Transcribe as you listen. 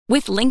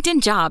With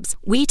LinkedIn Jobs,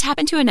 we tap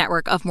into a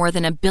network of more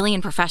than 1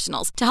 billion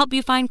professionals to help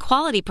you find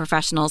quality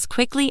professionals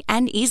quickly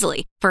and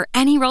easily for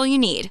any role you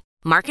need.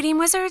 Marketing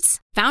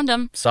wizards? Found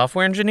them.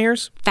 Software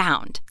engineers?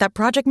 Found. That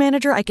project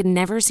manager I could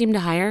never seem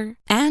to hire?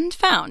 And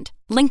found.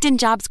 LinkedIn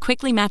Jobs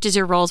quickly matches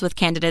your roles with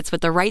candidates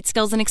with the right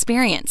skills and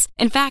experience.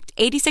 In fact,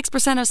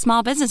 86% of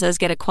small businesses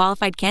get a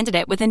qualified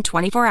candidate within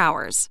 24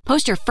 hours.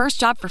 Post your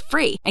first job for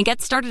free and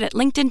get started at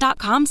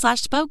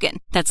linkedin.com/spoken.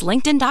 That's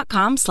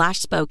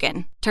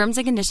linkedin.com/spoken. Terms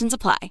and conditions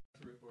apply.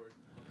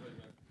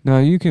 No,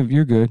 you're good.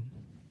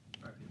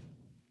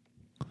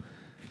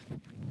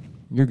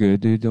 You're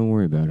good, dude. Don't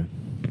worry about it.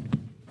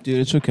 Dude,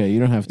 it's okay.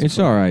 You don't have to. It's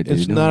all right, dude.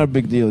 It's not a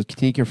big deal.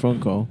 Take your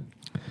phone call.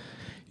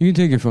 You can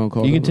take your phone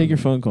call. You can take your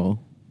phone call.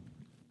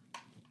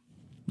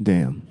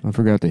 Damn, I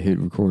forgot to hit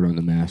record on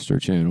the master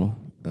channel.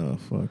 Oh,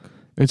 fuck.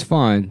 It's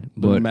fine,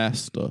 The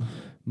master.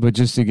 But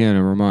just again,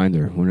 a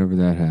reminder, whenever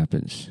that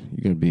happens,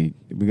 we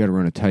got to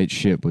run a tight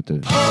ship with the...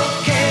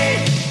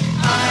 Okay,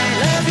 I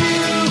love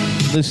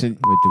you. Listen,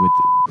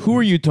 who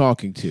are you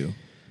talking to?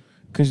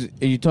 Because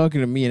are you talking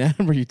to me and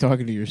Adam, or are you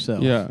talking to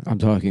yourself? Yeah. I'm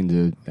talking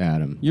to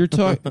Adam. You're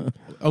talking...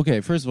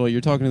 Okay, first of all,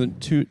 you're talking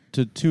to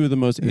two of the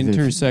most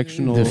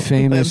intersectional... The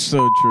famous That's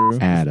so true.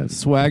 Adam.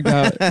 Swagged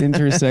out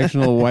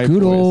intersectional white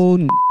Good boys.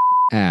 old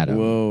Adam.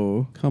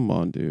 Whoa. Come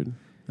on, dude.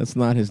 That's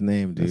not his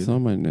name, dude. That's not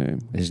my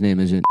name. His name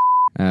isn't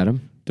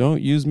Adam?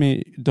 Don't use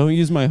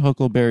my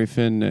Huckleberry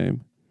Finn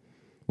name.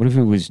 What if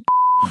it was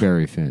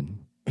Barry Finn?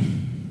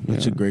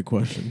 That's a great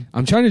question.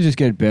 I'm trying to just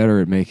get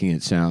better at making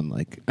it sound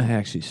like I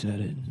actually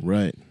said it.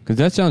 Right. Because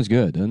that sounds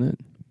good, doesn't it?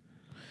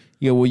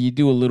 Yeah, well, you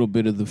do a little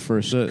bit of the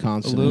first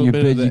consonant.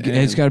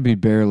 It's got to be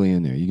barely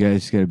in there. You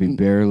guys got to be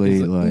barely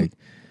like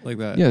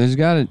that. Yeah, there's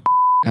got to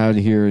out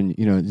here, and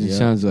it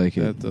sounds like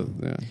it.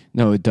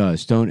 No, it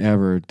does. Don't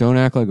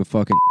act like a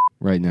fucking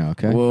right now,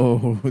 okay?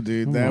 Whoa,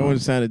 dude, that one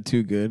sounded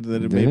too good.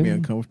 That it made me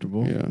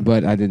uncomfortable. Yeah.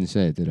 But I didn't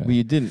say it, did I? Well,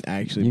 you didn't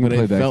actually, You but can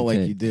it play back felt the like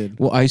tape. you did.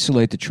 We'll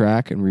isolate the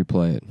track and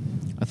replay it.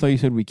 I thought you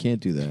said we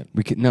can't do that.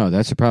 We can. No,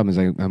 that's the problem. Is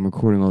I'm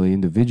recording all the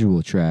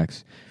individual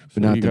tracks,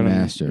 but not the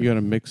master. You got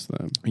to mix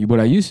them. What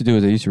I used to do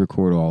is I used to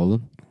record all of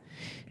them,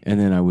 and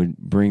then I would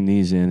bring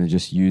these in and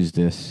just use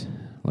this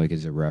like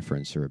as a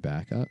reference or a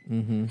backup.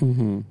 Mm-hmm.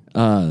 Mm-hmm.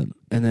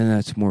 And then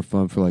that's more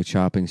fun for like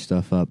chopping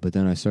stuff up. But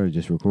then I started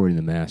just recording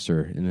the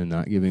master and then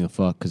not giving a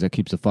fuck because that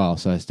keeps the file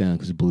size down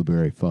because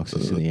Blueberry fucks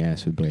us in the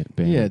ass with band.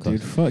 Yeah,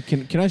 dude. Fuck.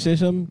 Can I say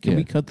something? Can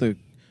we cut the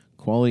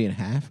quality in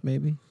half,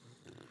 maybe?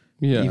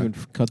 Yeah. Even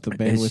cut the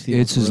bandwidth.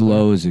 It's as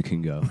low as it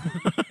can go.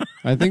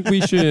 I think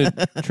we should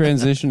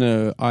transition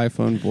to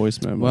iPhone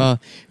voice memo. Well,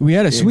 we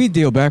had a sweet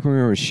deal back when we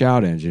were with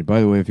Shout Engine.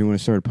 By the way, if you want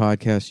to start a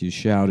podcast, use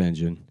Shout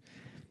Engine.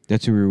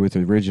 That's who we were with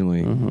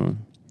originally. Uh-huh.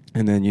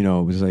 And then,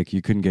 it was like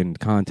you couldn't get in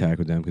contact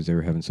with them because they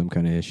were having some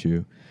kind of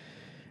issue.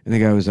 And the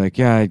guy was like,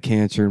 yeah, I had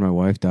cancer and my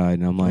wife died.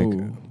 And I'm like,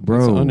 bro.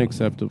 It's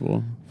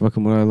unacceptable.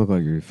 Fucking what do I look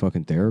like? You're a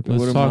fucking therapist?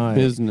 Let's talk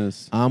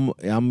business.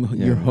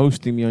 You're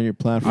hosting me on your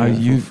platform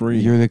for free.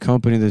 You're the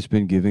company that's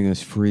been giving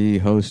us free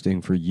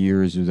hosting for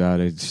years without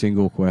a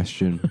single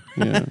question.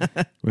 Yeah.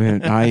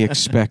 Man, I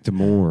expect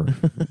more.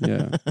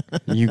 Yeah.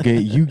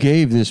 You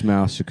gave this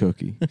mouse a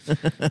cookie.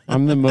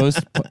 I'm the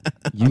most...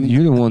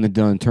 You're the one that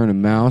done turn a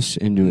mouse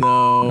into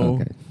No.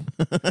 Okay.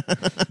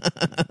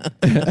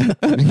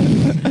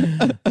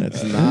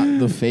 That's not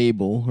the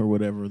fable or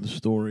whatever the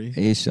story.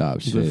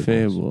 Aesop's The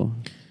fable.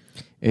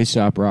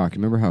 Aesop Rock.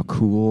 Remember how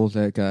cool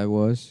that guy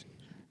was?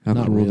 How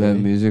Not cool really. that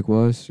music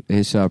was?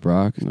 Aesop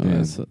Rock. No,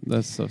 Man.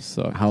 that stuff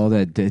sucks. How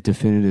that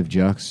definitive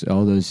jux,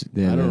 all those...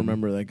 I don't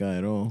remember that guy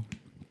at all.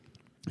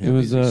 It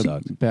was a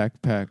sucked.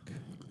 backpack.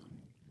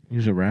 He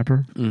was a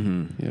rapper?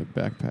 Mm-hmm. Yeah,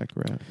 backpack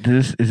rap.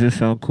 Does this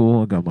sound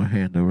cool? I got my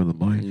hand over the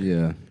mic.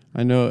 Yeah.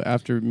 I know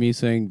after me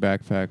saying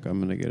backpack, I'm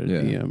going to get a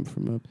Yeah. DM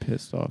from a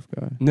pissed off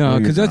guy. No,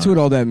 because you're that's not.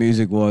 what all that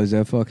music was.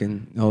 That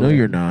fucking... No,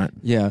 you're not.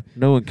 Yeah.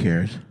 No one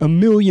cares. A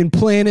million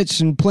planets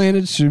are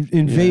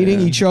invading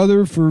Yeah. each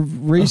other for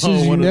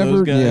races you one of never...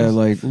 those guys? Yeah,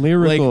 like...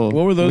 Lyrical. Like,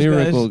 what were those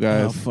lyrical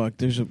guys? guys? Oh, fuck.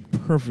 There's a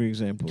perfect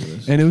example of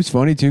this. And it was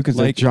funny, too, because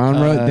like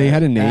genre, they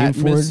had a name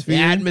for it. The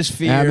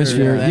Atmosphere.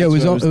 Atmosphere. Yeah, it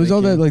was all that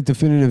thinking. like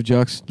definitive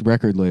Jux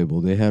record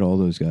label. They had all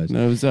those guys.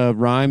 No, it was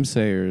Rhyme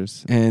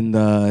Sayers. And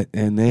they...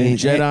 And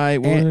Jedi...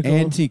 What were they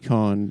called?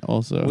 Anticon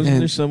also. Wasn't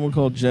there someone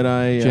called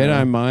Jedi...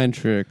 Jedi Mind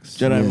Tricks.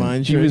 Jedi Yeah.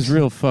 Mind He Tricks? was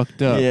real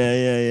fucked up.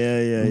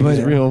 Yeah. He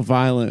was real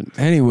violent.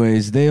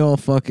 Anyways, they all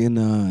fucking...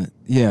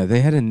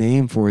 they had a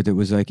name for it that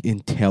was like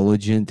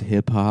intelligent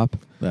hip-hop.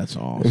 That's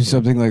awesome. Or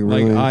something like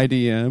really... Like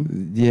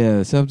IDM.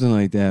 Yeah, something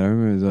like that. I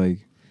remember it was like...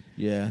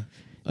 Yeah.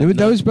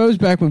 That was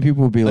back when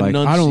people would be like,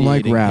 I don't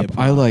like Enunciating rap.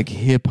 hip-hop. I like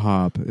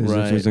hip-hop. As if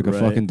Right, there's like a right.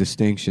 fucking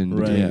distinction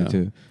between the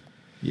two.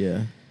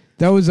 Yeah.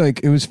 That was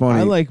like, it was funny.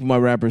 I like my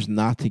rappers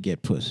not to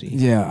get pussy.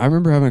 Yeah, I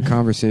remember having a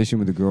conversation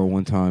with a girl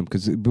one time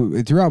because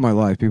throughout my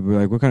life, people were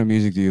like, "What kind of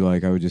music do you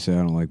like?" I would just say, "I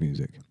don't like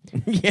music,"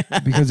 Yeah.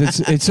 because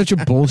it's such a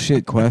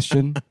bullshit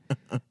question.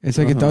 It's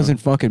like it doesn't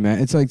fucking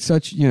matter. It's like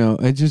such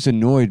it just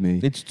annoyed me.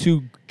 It's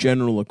too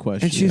general a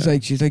question. And she's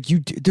like,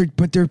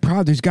 they're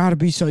proud. There's got to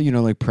be some,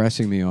 like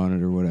pressing me on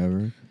it or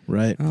whatever.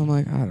 Right. And I'm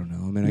like, I don't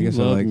know. I mean, I You guess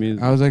I love like.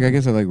 music. I was like, I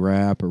guess I like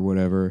rap or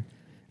whatever.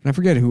 And I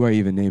forget who I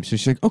even named. So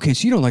she's like, okay,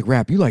 so you don't like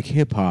rap, you like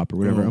hip hop or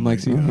whatever. Oh I'm like,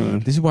 my see,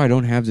 God. this is why I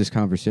don't have this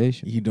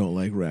conversation. You don't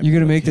like rap. You're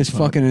gonna you make like this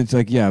hip-hop. fucking. It's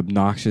like, yeah,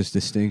 obnoxious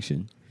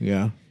distinction.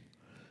 Yeah.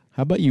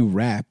 How about you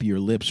wrap your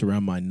lips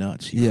around my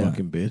nuts, you Yeah.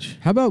 fucking bitch?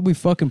 How about we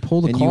fucking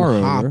pull the And you car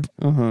hop. over?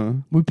 Uh-huh.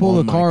 We pull on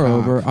the my car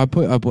cock.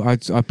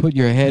 over. I put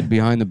your head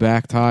behind the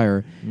back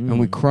tire, and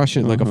we crush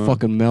it like a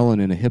fucking melon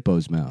in a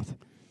hippo's mouth.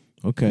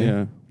 Okay.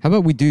 Yeah. How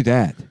about we do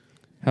that?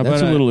 How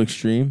That's about a little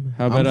extreme.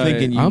 how about I'm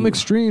thinking I'm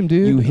extreme,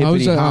 dude. You I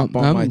hippity was, hop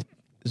on I'm- my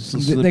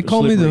they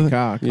call me slippery the.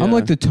 cock. Yeah. I'm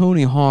like the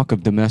Tony Hawk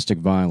of domestic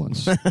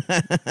violence.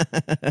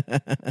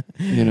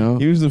 You know,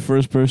 He was the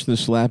first person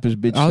to slap his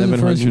bitch I was the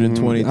first-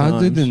 720 times. I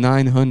did the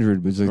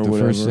 900 was like Or the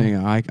first whatever.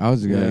 thing. I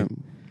was the guy. Yeah.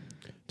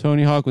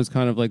 Tony Hawk was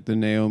kind of like the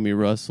Naomi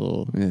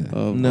Russell. Yeah.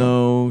 Of,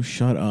 No,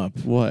 shut up.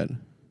 What?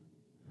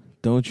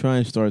 Don't try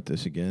and start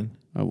this again.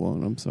 I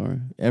won't. I'm sorry.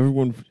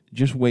 Everyone,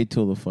 just wait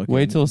till the fucking.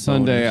 Wait till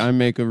Sunday. bonus. I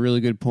make a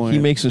really good point. He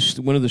makes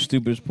one of the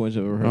stupidest points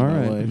I've ever heard All in my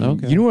right. life.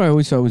 Okay. You know what I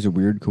always thought was a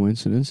weird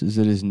coincidence is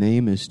that his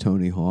name is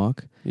Tony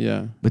Hawk,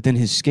 Yeah. but then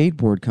his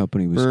skateboard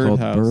company was called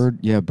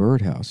Birdhouse.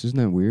 Birdhouse. Isn't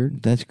that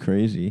weird? That's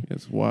crazy.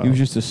 It's wild. He was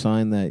just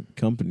assigned that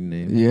company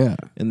name. Yeah,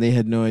 And they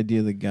had no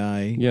idea the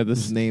guy Yeah, this-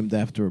 was named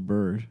after a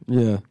bird.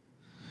 yeah.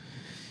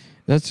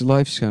 That's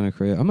life's kind of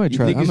crazy. I might You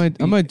try.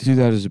 think I might do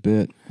that as a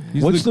bit.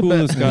 He's What's the the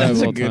coolest best- guy That's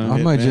of a all good time. I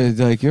bit, might man. just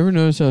like. You ever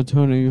notice how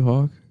Tony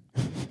Hawk?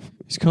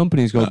 His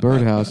company's called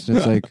Birdhouse, and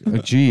it's like a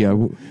G.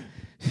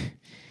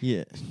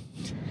 Yeah.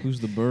 Who's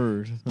the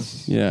bird?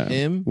 Yeah.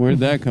 Him? Where'd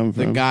that come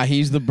The from? guy,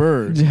 he's the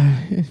bird.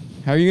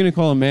 How are you going to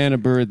call a man a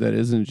bird that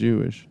isn't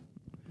Jewish?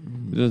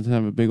 It doesn't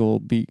have a big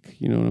old beak.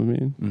 You know what I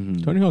mean?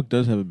 Mhm. Tony Hawk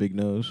does have a big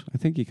nose. I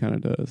think he kind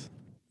of does.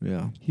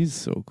 Yeah. He's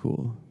so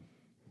cool.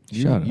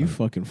 Shut You up.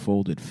 fucking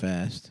folded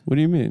fast. What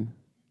do you mean?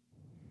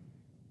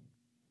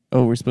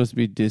 Oh, we're supposed to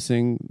be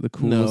dissing the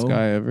coolest No.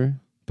 guy ever?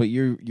 But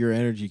your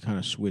energy kind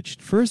of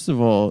switched First of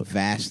all,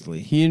 vastly.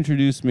 he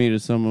introduced me to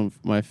some of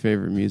my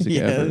favorite music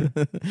ever.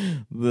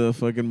 The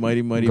fucking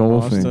Mighty Mighty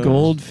Goldfinger. Boss Tones.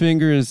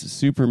 Goldfinger's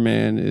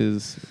Superman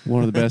is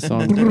one of the best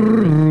songs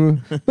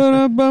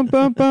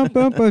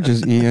ever.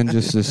 Just Ian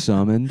just is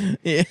summoned.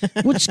 Yeah.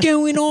 What's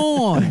going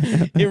on?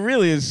 It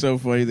really is so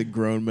funny that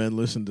grown men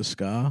listen to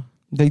ska.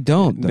 They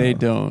don't. Though. They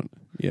don't.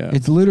 Yeah.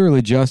 It's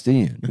literally just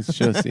Ian. It's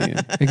just Ian.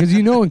 Because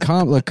you know, in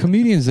like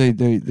comedians, they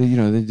you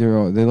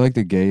know they like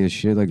the gayest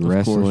shit, like Of course,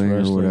 wrestling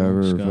or whatever,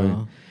 or ska.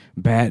 fucking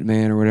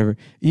Batman or whatever.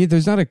 Yeah,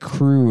 there's not a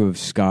crew of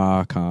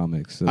ska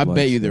comics. That I likes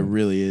bet you there them.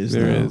 really is.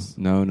 There though. is.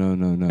 No. At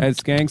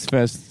Skanks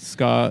Fest,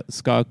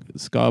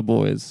 ska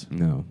boys.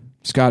 No.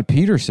 Scott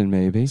Peterson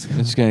maybe at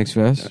Skanks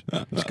Fest.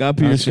 Scott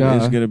Peterson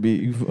Ska. is going to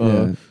be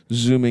Yeah.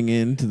 zooming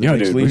in to the Yeah,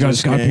 next dude, we Legion got of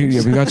Scott.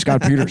 Skanks. We got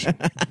Scott Peterson.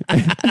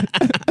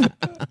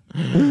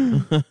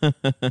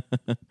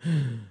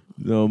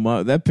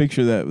 No, that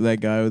picture that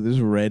guy with his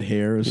red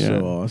hair is Yeah.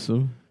 so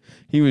awesome.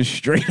 He was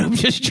straight up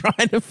just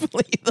trying to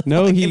flee the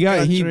No, he fucking got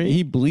country.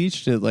 he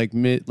bleached it like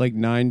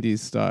 90s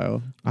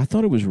style. I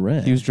thought it was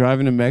red. He was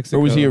driving to Mexico.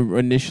 or was he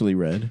initially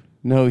red?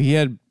 No, he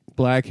had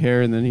black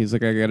hair, and then he's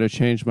like, I got to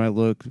change my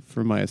look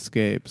for my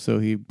escape. So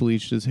he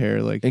bleached his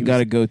hair like. And he got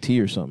a was-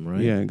 goatee or something,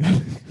 right? Yeah,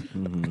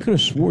 I could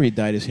have swore he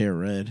dyed his hair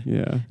red.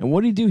 yeah. And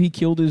what did he do? He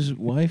killed his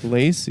wife?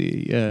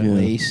 Lacey, yeah. Yeah.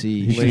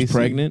 Lacey. She was Lacey.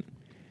 pregnant?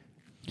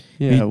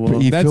 Yeah, well,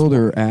 he that's filled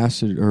her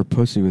acid or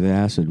pussy with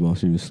acid while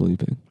she was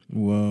sleeping.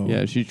 Whoa.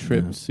 Yeah, she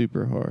tripped Yeah.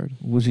 super hard.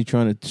 Was he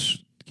trying to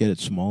get it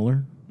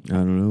smaller? I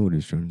don't know what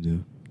he's trying to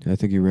do. I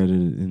think he read it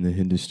in the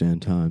Hindustan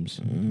Times.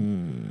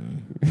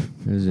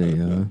 As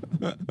a,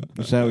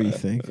 Is that what you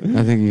think?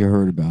 I think he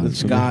heard about That it.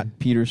 Scott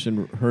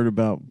Peterson heard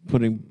about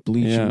putting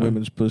bleach in Yeah.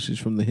 women's pussies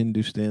from the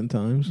Hindustan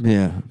Times?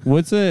 Yeah.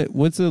 What's a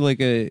like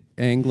a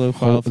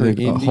Anglophile for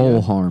India?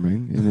 Hole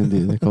harming in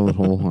India. They call it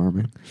hole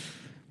harming.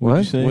 What'd you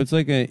What? say? What's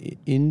like a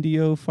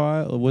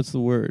Indiophile? What's the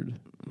word?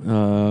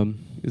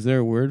 Is there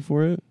a word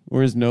for it,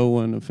 or is no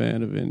one a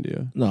fan of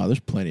India? No, there's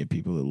plenty of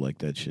people that like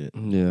that shit.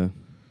 Yeah.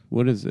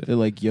 What is it? They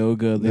like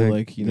yoga. They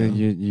like, you know,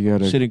 you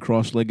got a sitting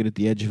cross-legged at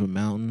the edge of a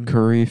mountain.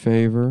 curry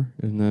favor,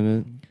 isn't that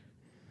it?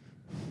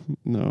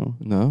 No,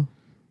 No,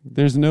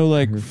 there's no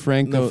like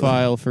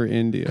francophile for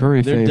India.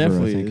 curry There favor. I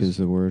definitely think is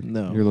the word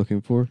No. you're looking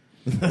for.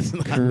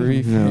 Curry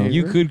No. favor?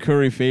 You could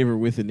curry favor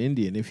with an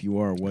Indian if you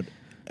are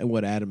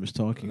what Adam is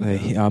talking about.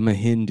 I'm a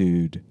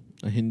Hindu.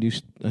 A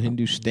Hindustan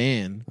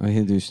A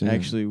Hindustan.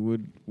 actually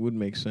would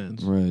make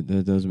sense. Right,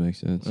 that does make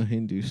sense. A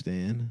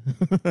Hindustan.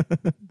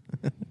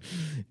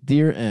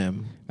 Dear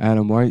M,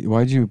 Adam,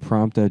 why'd you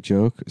prompt that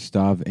joke?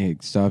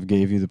 Stav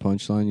gave you the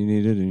punchline you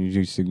needed, and you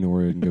just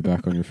ignore it and go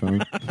back on your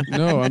phone.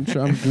 No, I'm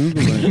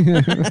googling.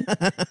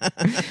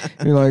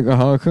 You're like,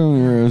 how come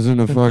there isn't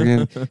a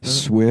fucking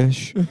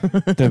swish?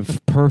 The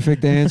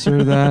perfect answer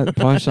to that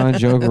punchline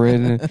joke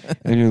written,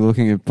 and you're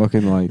looking at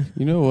fucking like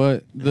You know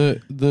what? The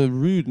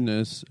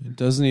rudeness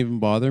doesn't even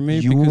bother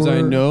me because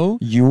I know.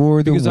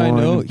 you're the because one I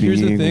know- being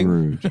here's the thing.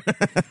 rude.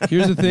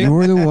 Here's the thing.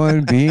 You're the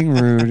one being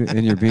rude,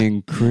 and you're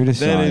being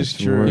criticized. That is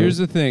true. for Here's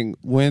the thing. thing.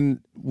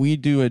 When we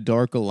do a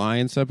Dark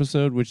Alliance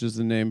episode, which is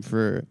the name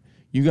for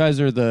you guys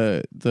are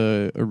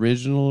the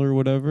original or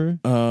whatever.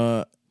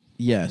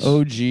 Yes.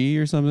 OG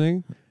or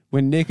something.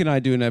 When Nick and I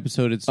do an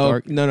episode, it's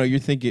Dark. No, you're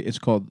thinking it's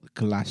called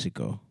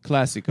Classico.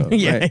 Classico.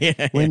 Yeah, right?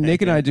 yeah, when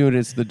Nick and I do it,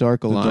 it's the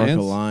Dark Alliance. The Dark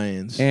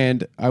Alliance.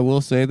 And I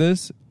will say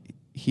this: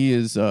 he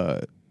is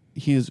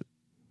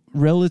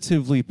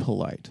relatively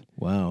polite.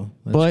 Wow,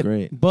 that's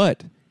great.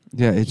 But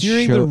Yeah, it's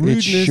hearing show, the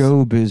rudeness, it's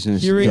show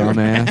business,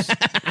 dumbass.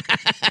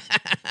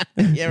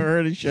 You ever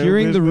heard of show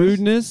hearing the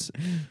business?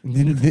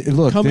 rudeness.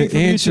 Look, Coming the from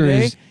you answer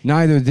today, is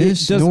neither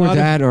this does nor not-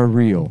 that are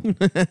real.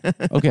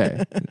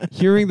 Okay,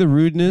 hearing the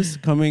rudeness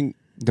coming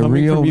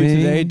real from you me?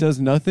 today does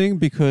nothing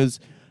because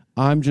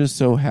I'm just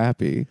so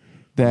happy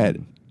that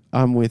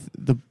I'm with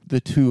the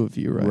two of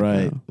you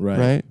right now.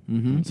 Right.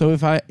 Mm-hmm. So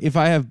if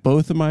I have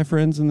both of my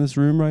friends in this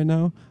room right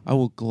now, I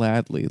will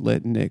gladly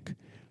let Nick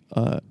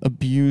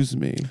abuse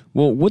me.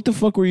 Well, what the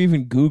fuck were you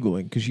even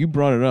Googling? Because you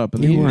brought it up.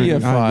 And You the weren't- India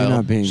you're file.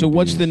 not being So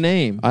what's the abused.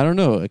 name? I don't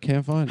know. I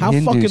can't find How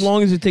it. fucking long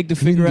does it take to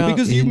figure out?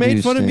 Because you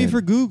made fun of me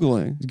Hindustan. for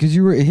Googling. Because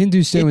you were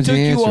Hindustan It was took the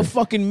you answer. a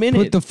fucking minute.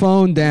 Put the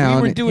phone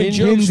down. We were doing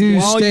jokes while you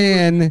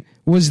Hindustan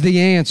was the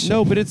answer.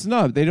 No, but it's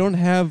not. They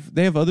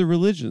have other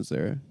religions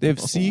there. They have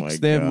Oh Sikhs. my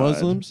They have God.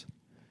 Muslims.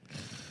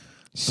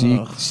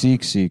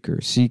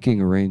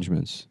 Seeking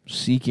arrangements.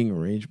 Seeking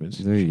arrangements.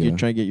 There you go.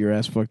 Try to get your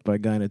ass fucked by a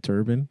guy in a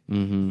turban.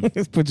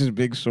 Mm-hmm. Puts his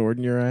big sword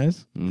in your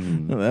eyes.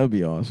 Mm-hmm. Oh, that would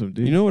be awesome,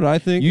 dude. You know what I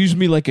think? Use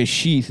me like a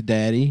sheath,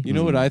 daddy. You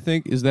know what I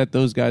think is that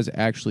those guys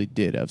actually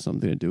did have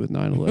something to do with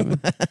 9/11.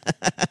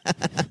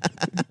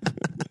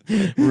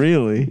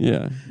 Really?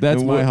 Yeah, that's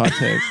And my what- hot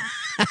take.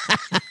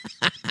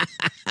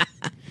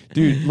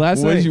 Dude,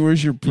 last night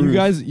Where's your proof?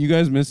 you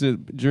guys missed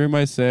it during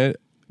my set.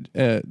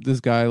 This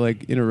guy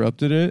like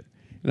interrupted it,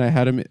 and I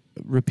had him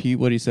repeat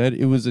what he said.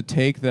 It was a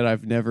take that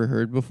I've never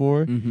heard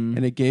before, Mhm.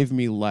 and it gave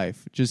me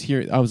life. Just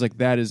hear, I was like,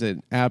 that is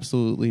an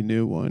absolutely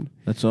new one.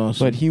 That's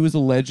awesome. But he was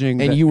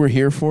alleging, and that you were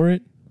here for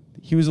it?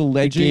 he was It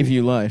alleging. gave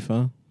you life,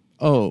 huh?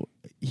 Oh,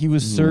 he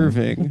was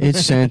serving. It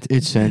sent him.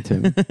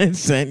 It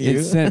sent you.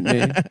 It sent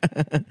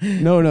me.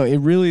 No, it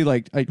really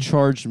I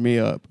charged me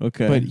up.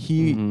 Okay. But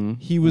he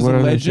was What other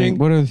alleging. thing-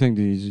 What other thing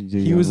did he do?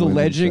 He was on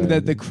women's alleging side?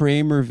 that the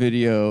Kramer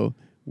video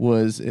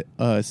was a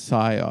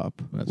psyop.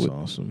 That's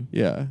awesome.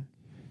 Yeah,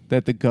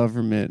 that the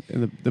government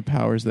and the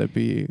powers that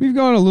be. We've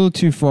gone a little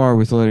too far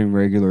with letting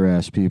regular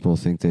ass people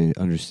think they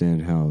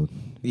understand how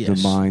Yes.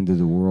 the mind of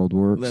the world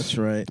works. That's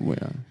right. Yeah.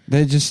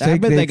 They just I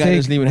take. bet they that guy take,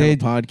 doesn't even they,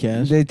 have a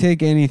podcast. They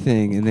take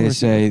anything and they course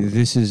say he does.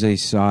 this is a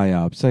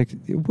psyop. It's like,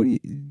 what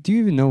do you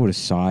even know what a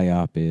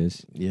psyop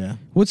is? Yeah.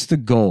 What's the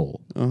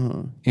goal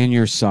in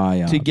your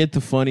psyop? To get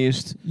the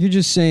funniest, You're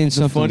just saying the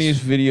something.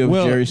 funniest video of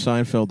Well, Jerry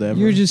Seinfeld ever.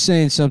 You're just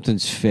saying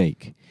something's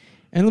fake.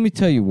 And let me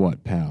tell you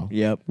what, pal.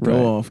 Yep. Right.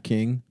 Go off,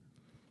 King.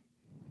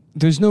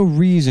 There's no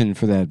reason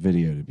for that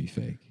video to be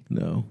fake.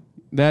 No.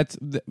 That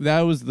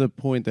was the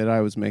point that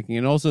I was making,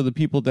 and also the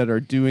people that are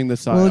doing the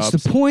psyops. Well, it's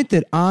the point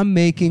that I'm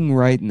making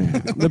right now.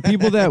 The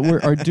people that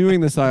are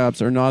doing the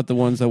psyops are not the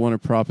ones that want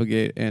to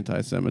propagate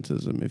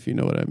anti-Semitism, if you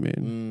know what I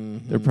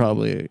mean. They're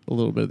probably a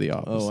little bit of the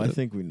opposite. Oh, I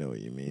think we know what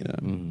you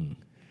mean.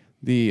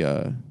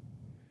 Yeah.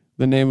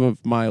 The name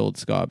of my old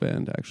ska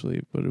band,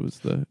 actually, but it was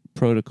the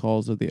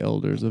Protocols of the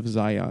Elders of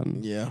Zion.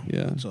 Yeah.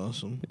 Yeah. That's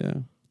awesome. Yeah.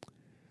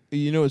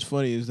 You know what's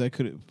funny is that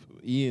could have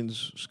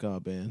Ian's ska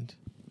band,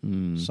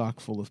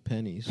 Sock Full of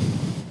Pennies.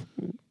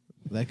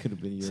 That could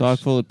have been your Sock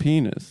Full of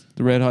Penis.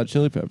 The Red Hot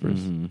Chili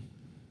Peppers.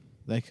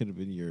 That could have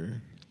been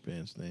your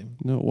band's name.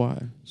 No,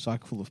 why?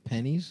 Sock Full of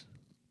Pennies.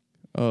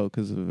 Oh,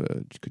 because of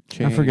I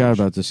change. forgot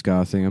about the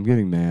ska thing. I'm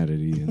getting mad at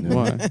Ian. now.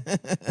 Why?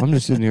 I'm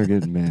just sitting here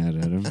getting mad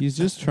at him. He's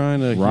just trying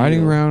to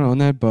Riding heal. around on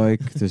that bike,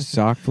 the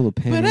sock full of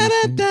pennies. Right,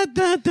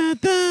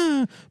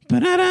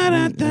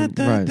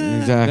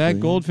 exactly. That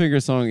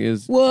Goldfinger song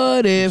is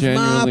What if my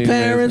genuinely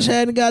parents amazing.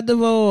 hadn't got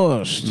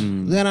divorced?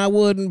 Then I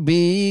wouldn't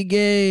be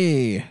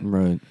gay.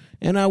 Right.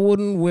 And I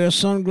wouldn't wear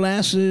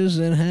sunglasses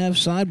and have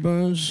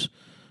sideburns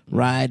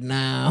right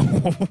now.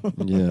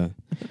 Yeah.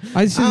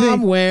 I see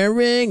I'm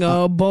wearing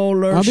a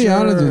bowler I'll be shirt.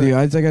 honest with you.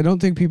 I don't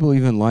think people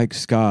even like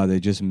ska. They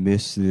just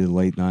miss the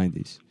late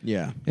 90s.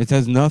 Yeah. It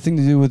has nothing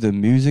to do with the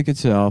music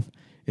itself.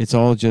 It's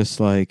all just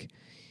like,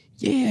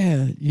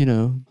 yeah,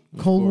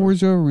 Cold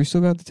War's over. We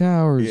still got the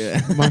towers.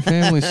 Yeah. My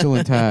family's still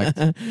intact.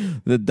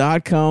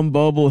 The .com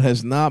bubble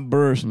has not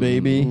burst,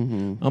 baby.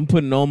 I'm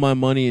putting all my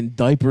money in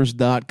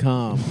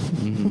diapers.com.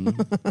 I'm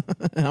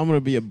going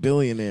to be a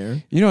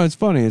billionaire. It's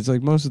funny. It's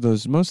like most of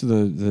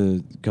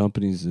the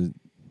companies that,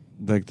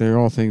 like, they're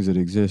all things that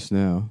exist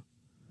now.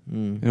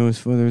 And it was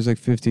fun. There was like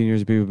 15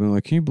 years of people being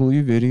like, can you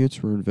believe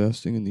idiots were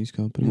investing in these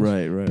companies?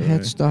 Right.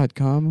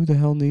 Pets.com, who the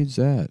hell needs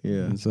that? Yeah.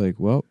 And it's like,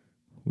 well,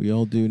 We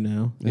all do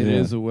now. It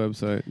is a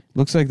website.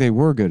 Looks like they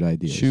were good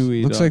ideas.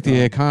 Chewy.com. Looks like the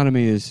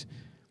economy is,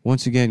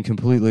 once again,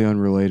 completely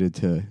unrelated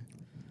to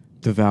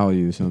the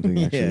value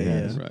something actually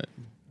has. Right.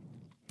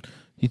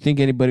 You think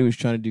anybody was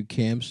trying to do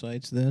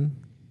campsites then?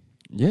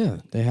 Yeah,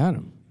 they had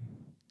them.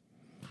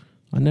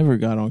 I never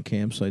got on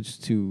campsites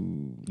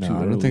too. No, too I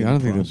early don't think. in I the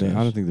don't think the. process.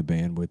 I don't think the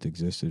bandwidth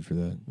existed for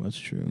that. That's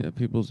true. Yeah,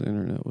 people's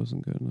internet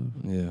wasn't good enough.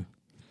 Yeah.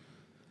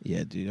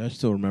 Yeah, dude. I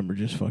still remember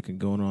just fucking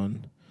going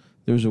on.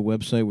 There was a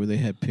website where they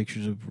had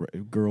pictures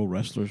of girl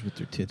wrestlers with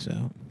their tits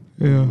out.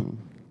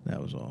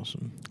 That was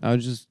awesome. I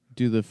would just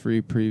do the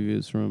free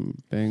previews from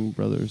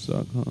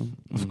bangbrothers.com.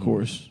 Of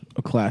course,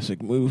 a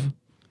classic move.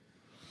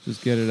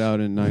 Just get it out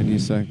in 90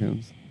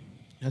 seconds.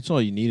 That's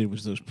all you needed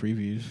was those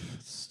previews.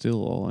 It's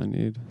still all I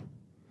need.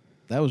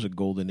 That was a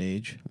golden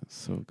age. That's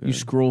so good. You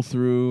scroll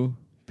through,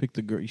 pick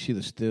the girl, you see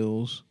the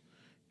stills.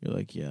 You're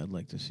like, yeah, I'd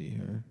like to see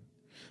her.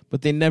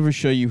 But they never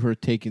show you her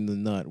taking the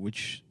nut,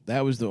 which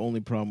that was the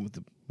only problem with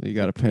the You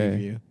gotta the pay.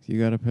 preview. You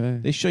gotta pay.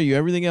 They show you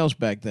everything else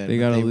back then. They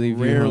but gotta leave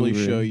you rarely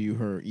hungry. show you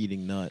her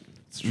eating nut,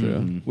 It's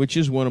true. which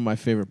is one of my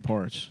favorite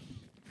parts.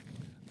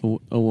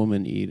 A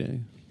woman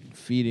eating.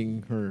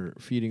 Feeding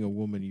a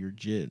woman your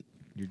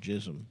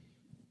jism.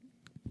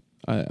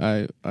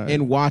 I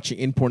And watching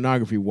in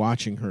pornography,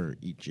 watching her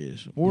eat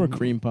jizz or a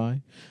cream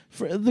pie.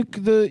 For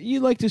the you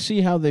like to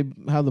see how they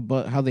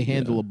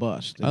handle a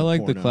bust. in I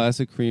like the porno.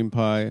 classic cream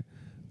pie,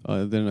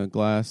 then a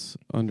glass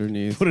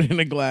underneath. Put it in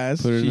a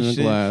glass. Put it in a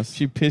glass.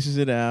 She pisses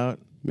it out.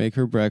 Make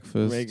her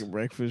breakfast. Make a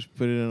breakfast.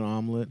 Put it in an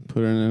omelet.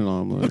 Put it in an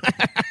omelet.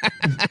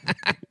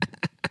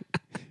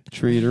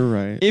 Treat her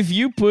right. If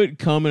you put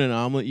cum in an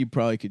omelet, you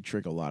probably could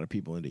trick a lot of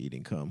people into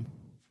eating cum.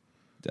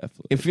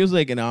 Definitely. It feels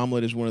like an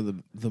omelet is one of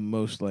the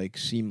most like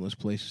seamless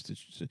places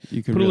to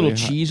You could put a really little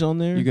cheese on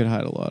there. You could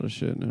hide a lot of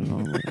shit in an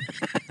omelet.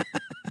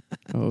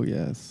 Oh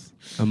yes.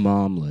 A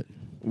momlet.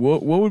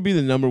 What would be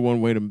the number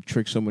one way to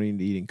trick somebody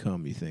into eating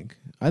cum? You think?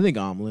 I think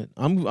omelet.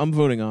 I'm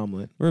voting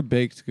omelet. Or a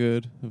baked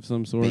good of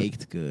some sort.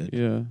 Baked good.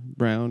 Yeah.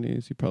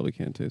 Brownies. You probably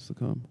can't taste the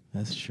cum.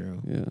 That's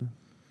true. Yeah.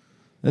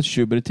 That's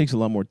true, but it takes a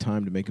lot more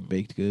time to make a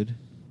baked good.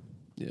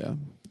 Yeah.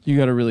 You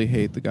got to really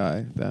hate the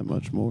guy that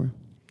much more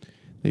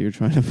that you're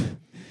trying to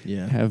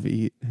Yeah. have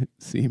eat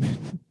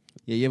semen.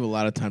 Yeah, you have a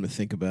lot of time to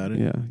think about it.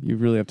 Yeah. You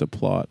really have to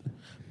plot.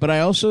 But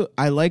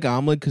I like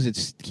omelet because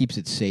it keeps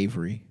it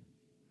savory.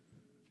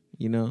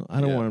 You know, I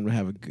don't want him to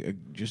have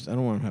I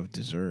don't want him to have a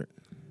dessert.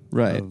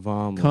 Right. A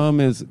vomit. Cum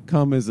is a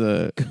Cum is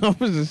a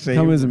savory.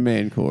 cum is a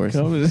main course.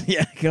 Cum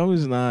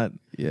is not.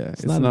 Yeah.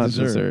 It's not not a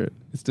dessert.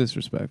 It's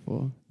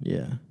disrespectful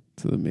Yeah,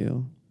 to the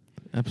meal.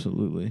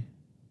 absolutely.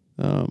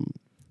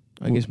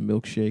 I guess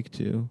milkshake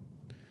too.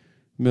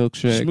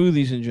 Milkshake.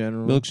 Smoothies in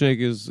general. Milkshake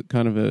is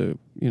kind of a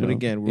But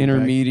again, we're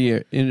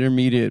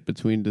intermediate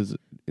between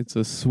it's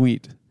a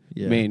sweet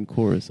Yeah. main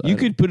course. You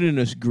could put it in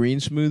a green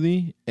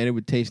smoothie and it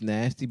would taste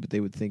nasty, but they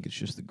would think it's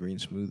just the green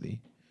smoothie.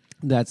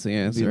 That's the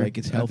answer. like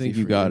it's healthy I think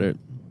you for got you. it.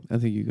 I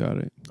think you got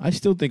it. I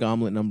still think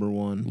omelet number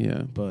one.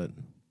 Yeah, But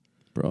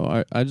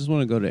bro. I just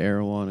want to go to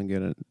Erewhon and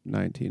get a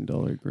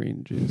 $19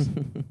 green juice.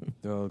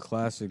 The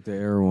classic, the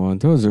Erewhon.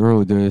 Those are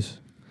early days.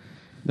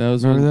 That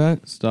was Remember when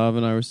that? Stav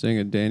and I were staying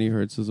at Danny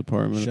Hertz's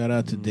apartment. shout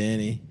out to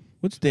Danny.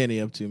 What's Danny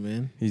up to,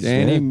 man? He's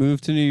Danny dead.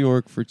 moved to New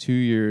York for 2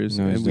 years,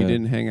 No, he's and we dead.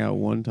 didn't hang out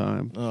one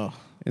time. Oh,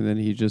 And then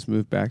he just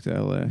moved back to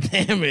LA.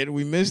 damn it.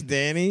 We miss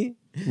Danny.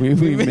 We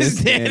We miss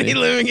missed Danny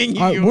living in New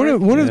York.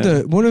 One of Yeah.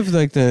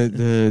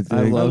 the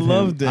I love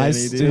him. Danny, I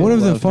dude. still one of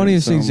the love him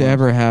funniest so things to much.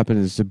 ever happen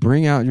is to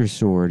bring out your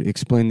sword,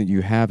 explain that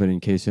you have it in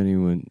case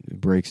anyone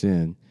breaks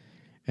in,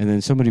 and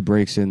then somebody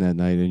breaks in that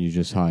night and you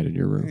just hide in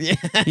your room. Yeah.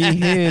 He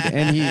hid,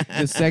 and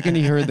the second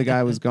he heard the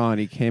guy was gone,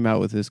 he came out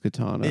with his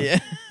katana. Yeah.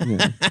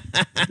 Yeah.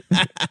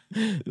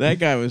 That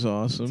guy was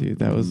awesome. Dude,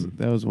 that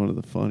was one of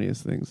the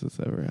funniest things that's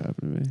ever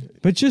happened to me.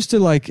 But just to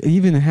like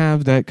even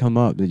have that come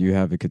up that you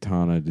have a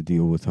katana to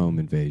deal with home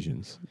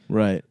invasions,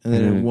 Right. And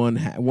then Yeah.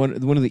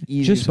 one of the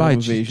easiest just by home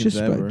invasions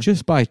ever.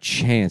 just by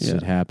chance Yeah.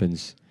 it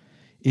happens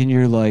in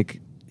your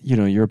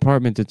your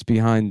apartment that's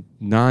behind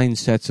 9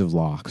 sets of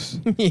locks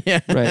yeah.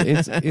 Right,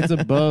 it's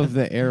above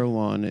the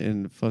Erewhon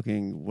in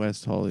fucking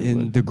West Hollywood.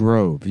 in the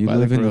Grove. You By the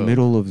live in the Grove.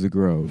 middle of the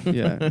Grove.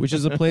 Yeah, which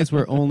is a place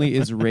where only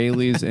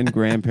Israelis and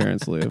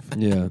grandparents live.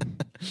 Yeah,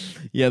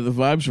 Yeah, the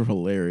vibes were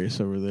hilarious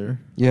over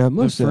there. yeah. The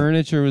Most of,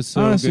 furniture was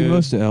so honestly, good.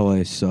 most of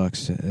LA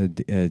sucks.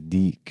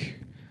 Deke.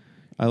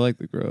 I like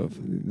the Grove.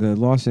 The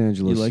Los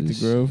Angeles. You like the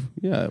is- Grove?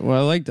 Yeah,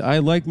 well, I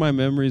like my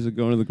memories of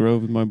going to the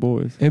Grove with my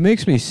boys, It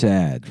makes me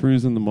sad.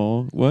 cruising the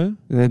mall. What?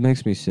 That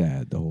makes me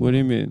sad. The whole. What do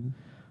you mean?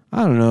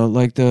 I don't know,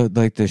 like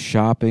the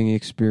shopping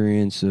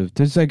experience of.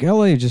 It's like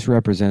LA just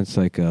represents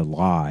like a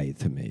lie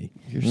to me.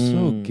 You're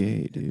so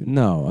gay, dude.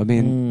 No, I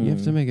mean You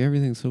have to make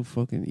everything so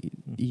fucking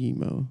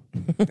emo.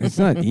 it's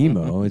not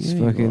emo. It's Yeah,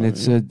 you fucking. are.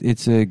 It's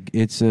a.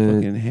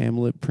 Fucking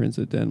Hamlet, Prince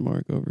of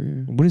Denmark over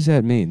here. What does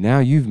that mean? Now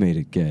you've made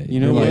it gay. You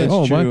know You're what? like, It's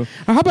oh, true. what?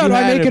 How about You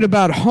I had make him- it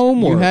about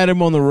homework? You had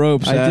him on the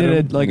ropes. I did Adam.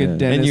 it like Yeah. a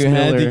Dennis And you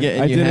had to Miller. get-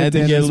 and I you did had to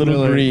get a Dennis little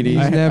Miller. greedy.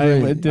 He's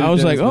never- did I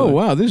was Dennis like, oh Miller.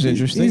 wow, this is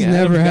interesting. He's Adam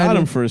never had got me-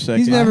 him for a second.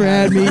 He's never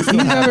had me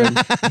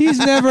He's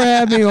never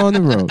had me on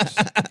the ropes.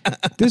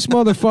 This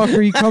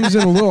motherfucker, he comes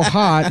in a little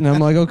hot, and I'm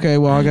like, okay,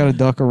 well, I got to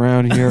duck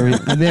around here.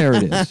 And there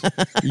it is.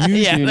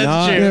 Yeah, do that's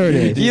not. true. There it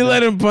is. You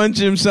let him punch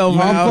himself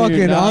I'm out. fucking-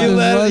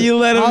 You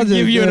let I'll him just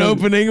give you an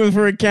opening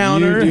for a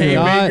counter. You do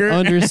not haymaker.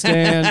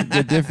 understand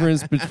the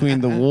difference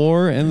between the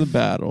war and the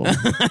battle.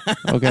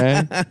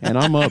 Okay? And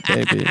I'm up,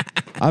 baby.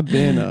 I've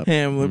been up.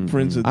 Hamlet,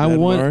 Prince of I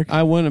Denmark.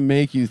 want to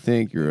make you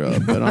think you're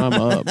up, but I'm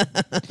up.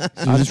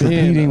 I'm just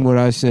repeating what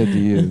I said to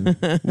you.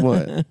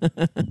 What?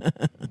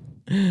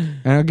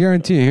 And I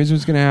guarantee you, here's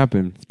what's going to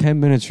happen. 10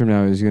 minutes from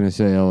now, he's going to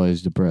say LA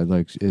is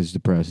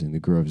depressing. The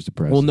Grove is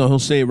depressing. Well, no, he'll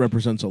say it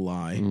represents a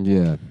lie.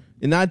 Yeah.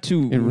 And not It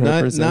in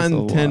represents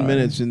a 10 lie.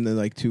 minutes, in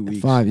the 2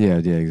 weeks. 5, yeah,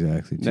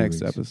 exactly. 2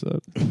 Next weeks.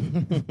 episode.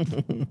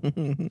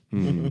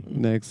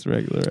 Next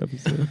regular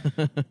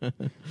episode.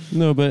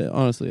 No, but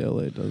honestly,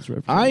 LA does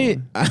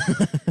represent.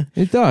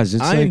 It does.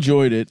 It's I like,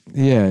 enjoyed it,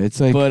 yeah, it's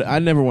like but I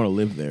never want to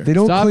live there. they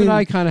don't Stop clean. and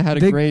I kind of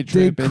had a great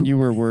trip, and you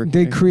were working.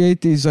 They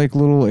create these like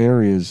little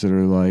areas that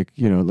are like,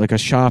 you know, like a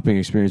shopping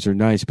experience are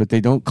nice, but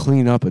they don't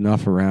clean up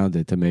enough around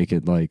it to make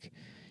it like,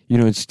 you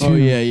know, it's too. Oh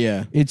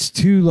yeah. It's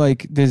too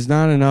like there's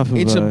not enough of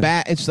It's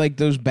a It's like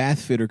those bath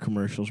fitter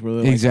commercials where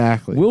they're like,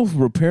 exactly. we'll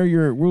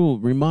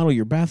remodel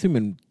your bathroom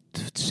in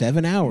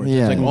 7 hours.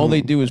 Yeah. It's like all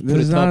they do is put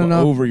There's a not tub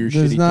enough over your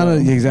there's shitty not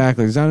tub.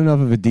 exactly. There's not enough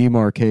of a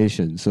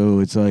demarcation. So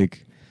it's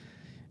like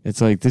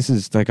this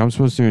is like I'm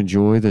supposed to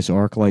enjoy this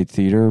ArcLight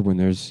theater when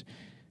there's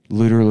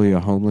literally a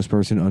homeless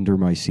person under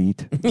my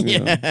seat.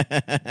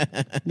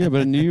 Yeah,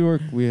 but in New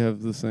York, we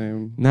have the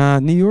same. Nah,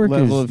 New York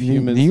Level is of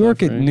human New York.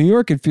 suffering. New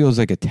York, it feels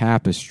like a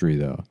tapestry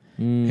though.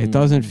 It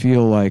doesn't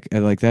feel like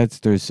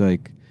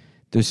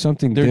there's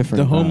something different.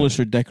 The about homeless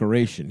it. are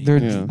decoration. They're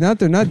Yeah.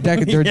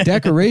 they're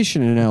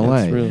decoration in LA.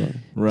 That's really.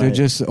 Right. They're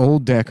just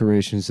old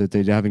decorations that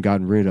they haven't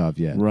gotten rid of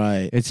yet.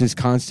 Right. It's this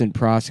constant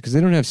process because they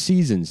don't have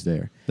seasons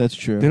there. That's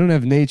true. They don't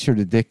have nature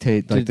to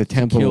dictate like the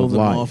tempo kill of them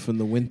life. off in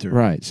the winter.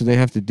 Right. So they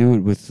have to do it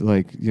with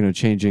like, you know,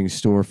 changing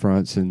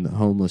storefronts and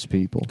homeless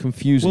people.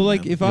 Confusing. Well,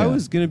 like them. if I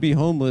was gonna be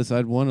homeless,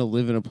 I'd want to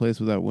live in a place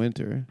without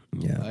winter.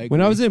 Yeah.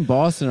 When I was in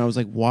Boston, I was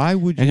like, "Why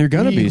would you?" And you're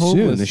gonna be soon.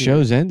 homeless The here?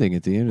 show's ending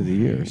at the end of the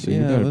year, so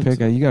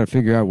Yeah, you gotta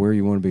figure out where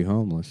you want to be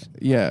homeless.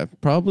 Yeah,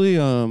 probably.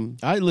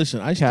 I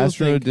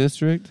Castro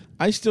District.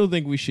 still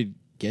think we should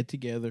get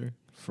together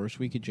first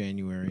week of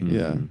January.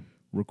 Yeah,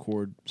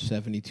 Record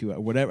 72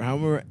 whatever,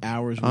 however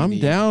hours we I'm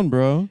need, down,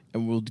 bro.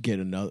 and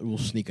we'll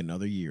sneak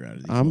another year out of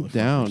these. I'm motherfuckers.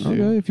 down, dude.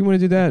 Okay, if you want to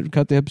do that,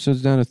 cut the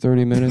episodes down to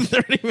 30 minutes.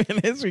 30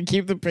 minutes. We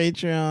keep the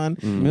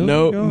Patreon.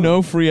 Million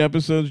No free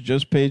episodes,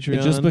 just Patreon.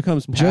 It just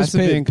becomes Just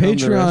passive income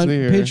the rest of the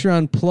year.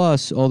 Patreon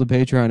plus all the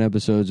Patreon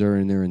episodes are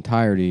in their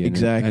entirety in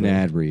Exactly. an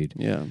ad read.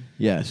 Yeah,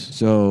 yes.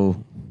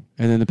 So,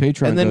 and then the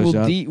Patreon And then goes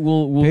up.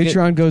 we'll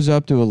Patreon goes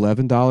up to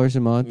 $11 a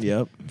month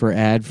Yep. for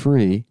ad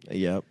free.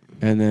 Yep.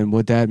 And then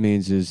what that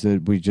means is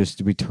that we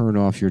turn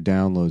off your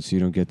downloads so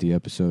you don't get the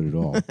episode at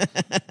all.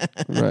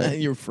 right.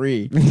 You're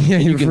free. Yeah,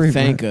 You you're can free,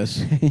 thank bro.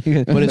 us.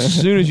 You But as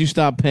soon as you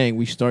stop paying,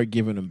 we start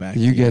giving them back.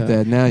 you to get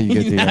that now. You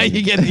get the. now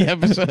you get the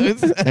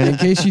episodes. And in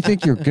case you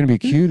think you're going to be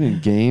cute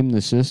and game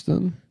the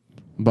system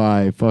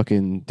by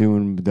fucking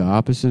doing the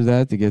opposite of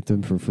that to get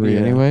them for free, Yeah.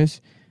 anyways,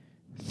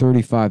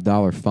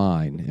 $35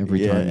 fine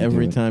every time. You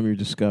every do it. time you're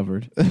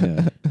discovered.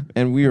 Yeah.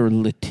 And we are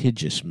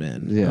litigious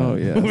men. Yeah. Oh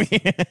yeah.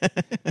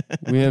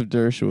 We have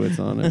Dershowitz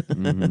on it,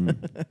 Mhm.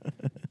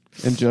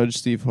 and Judge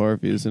Steve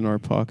Harvey is in our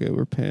pocket.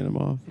 We're paying him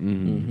off.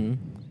 Mhm. Mm-hmm.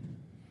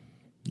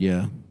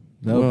 Yeah.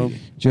 Well,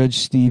 Judge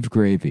Steve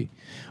Gravy.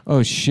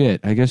 Oh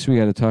shit! I guess we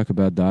got to talk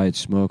about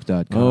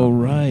dietsmoke.com. Oh,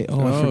 right.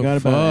 Oh, I forgot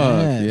about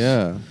ads.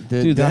 Yeah.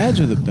 Dude, the ads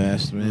are the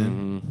best,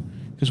 man.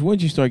 Mhm. Because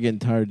once you start getting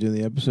tired of doing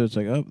the episodes,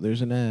 like, oh,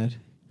 there's an ad.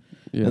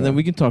 Yeah. And then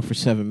we can talk for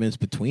 7 minutes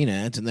between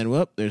ads, and then,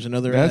 whoop, there's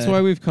another ad. That's why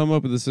we've come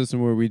up with a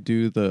system where we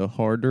do the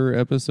harder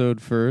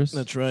episode first.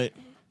 That's right.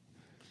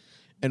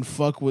 And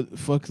fuck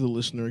the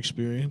listener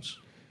experience.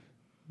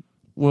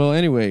 Well,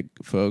 anyway,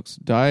 folks,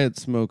 Diet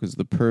Smoke is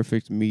the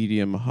perfect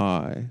medium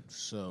high.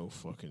 So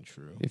fucking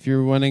true. If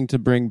you're wanting to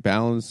bring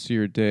balance to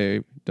your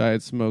day,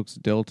 Diet Smoke's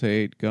Delta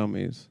 8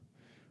 gummies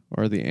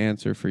are the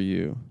answer for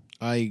you.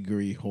 I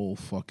agree whole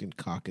fucking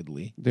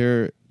cockedly.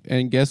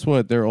 And guess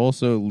what? They're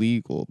also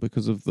legal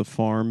because of the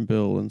Farm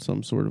Bill and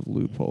some sort of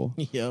loophole.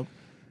 Yep.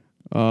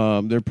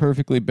 They're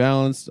perfectly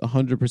balanced,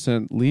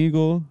 100%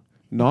 legal,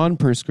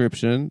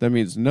 non-prescription. That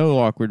means no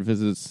awkward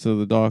visits to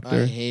the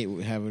doctor. I hate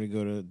having to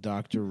go to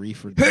Dr.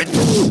 Reefer.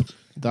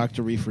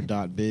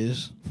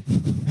 drreefer.biz.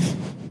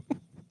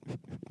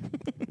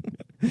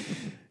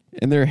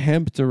 And they're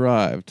hemp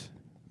derived.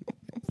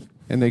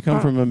 And they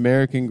come from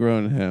American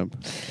grown hemp.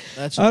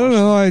 That's I don't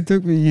know. It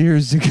took me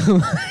years to go.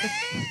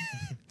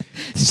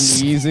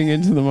 Sneezing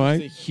into the It's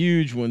a mic.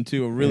 huge one,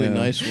 too. A really Yeah.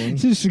 nice one.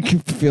 Just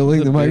filling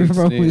It's a the big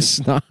microphone with sneeze.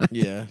 snot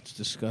Yeah, it's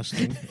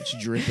disgusting. It's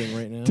dripping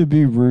right now. to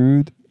be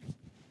rude.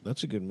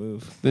 That's a good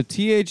move. The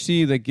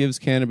THC that gives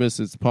cannabis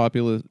its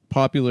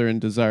popular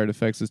and desired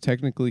effects is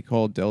technically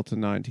called Delta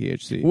 9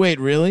 THC. Wait,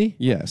 really?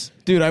 Yes.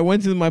 Dude, I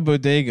went to my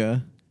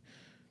bodega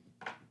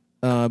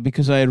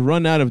because I had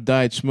run out of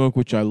Diet Smoke,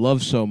 which I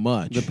love so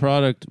much. The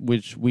product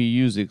which we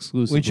use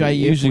exclusively. Which I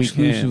use if we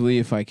exclusively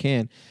if I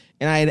can.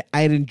 And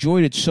I had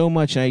enjoyed it so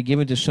much, and I had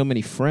given it to so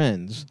many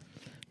friends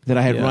that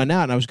I had run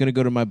out, and I was going to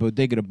go to my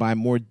bodega to buy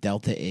more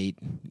Delta 8,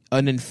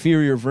 an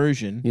inferior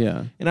version.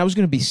 Yeah. And I was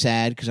going to be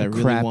sad because I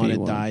really crappy wanted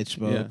one. Diet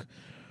Smoke.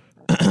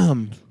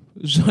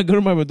 So I go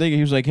to my bodega.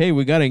 He was like, hey,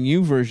 we got a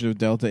new version of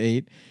Delta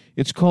 8.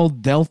 It's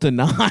called Delta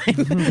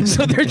 9.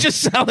 So they're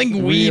just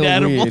selling weed Real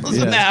edibles weed,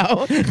 yeah.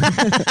 now.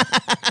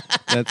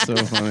 That's so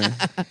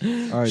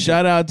funny. All right,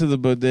 Shout out to the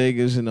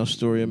bodegas in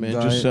Astoria, man.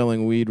 Diet- just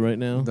selling weed right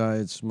now.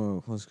 Diet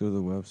Smoke. Let's go to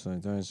the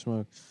website. Diet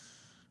Smoke.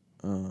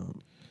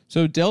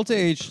 So Delta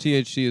H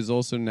THC is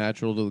also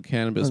natural to the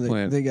cannabis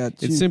plant. They got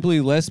It's simply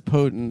less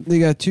potent. They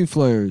got two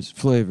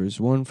flavors.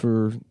 One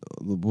for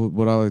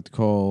what I like to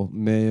call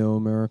Mayo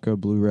America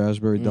Blue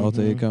Raspberry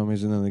Delta 8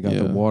 gummies, and then they got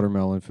the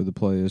watermelon for the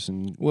players.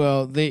 And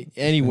Well,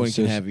 anyone It's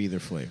can just- have either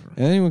flavor.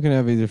 anyone can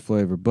have either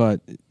flavor,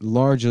 but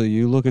largely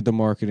you look at the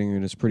marketing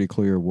and it's pretty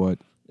clear what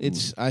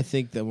I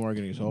think the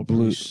marketing is all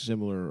Blue- pretty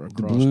similar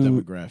across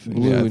blue- demographics.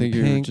 blue Yeah, I and think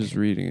you're pink, just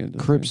reading it.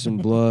 Crips and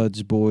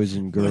Bloods, boys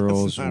and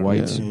girls, not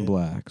whites really. and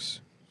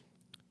blacks.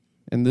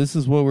 And this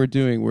is what we're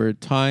doing. We're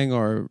tying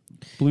our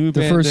blue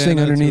The first thing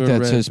bandana underneath to a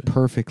that red. says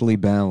perfectly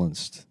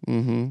balanced.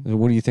 Mm-hmm.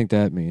 What do you think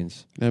that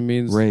means? That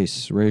means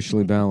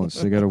Racially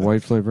balanced. They got a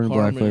white flavor and a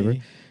black flavor.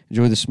 Harmony.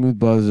 Enjoy the smooth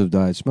buzz of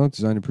Diet Smoke,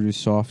 designed to produce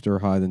softer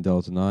high than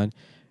Delta 9.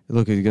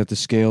 Look, you got the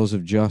scales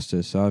of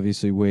justice,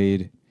 obviously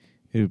weighed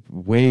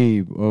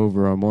way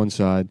over on one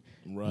side,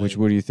 Right. which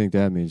what do you think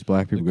that means?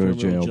 Black The people go to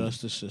criminal jail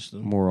justice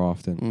system. more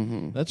often.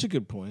 mm-hmm. That's a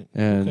good point.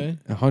 And Okay.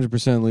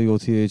 100% legal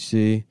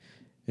THC.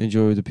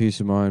 Enjoy with the peace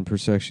of mind per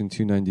section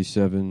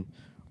 297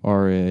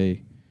 RA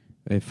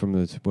from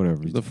the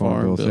whatever the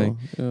farm bill. thing.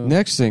 Yeah.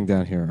 Next thing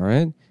down here, all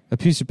right? A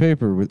piece of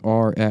paper with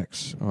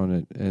RX on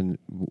it. And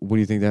what do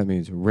you think that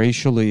means?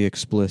 Racially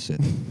explicit.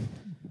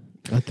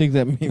 I think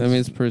that means That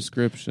means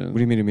prescription. What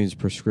do you mean it means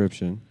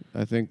prescription?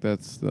 I think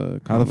that's the.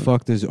 How the common-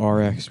 fuck does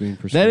RX mean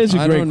prescription? that is a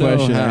I great don't know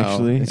question. how.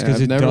 Actually, It's Yeah, because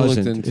I've it never looked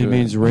doesn't. into It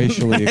means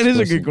racially that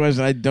explicit. is a good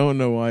question. I don't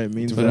know why it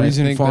means The But I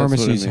reason think that's what it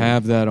pharmacies means.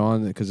 have that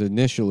on because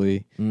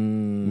initially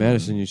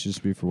medicine used to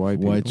just be for white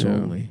people. whites Yeah.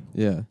 only.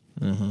 Yeah.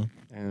 Uh-huh.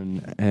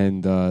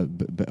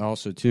 But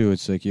also too,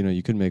 it's like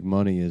you couldn't make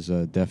money as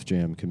a Def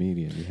Jam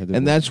comedian. You had to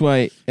And that's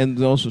why,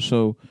 and also,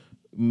 so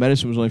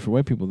medicine was only for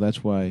white people.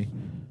 That's why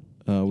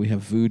we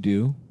have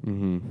voodoo.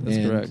 That's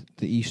and correct.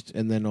 The East,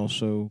 and then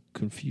also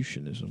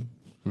Confucianism.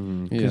 Yeah.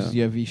 Because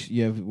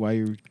you have why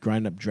you're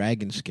grinding up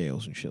dragon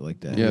scales and shit like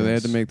that. Yeah, they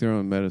had to make their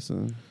own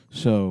medicine.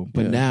 So,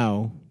 but Yeah.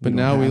 now, But don't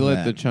now we have let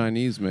that. the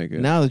Chinese make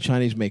it. Now the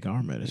Chinese make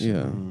our medicine.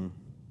 Yeah.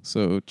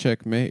 So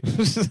checkmate.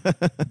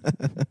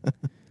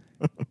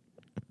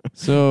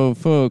 So,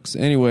 folks,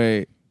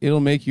 anyway, it'll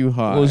make you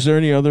high. Well, is there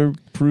any other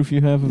proof you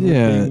have of it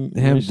Yeah, being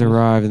hemp racist?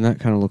 derived, and that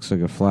kind of looks like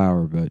a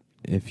flower. But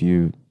if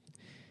you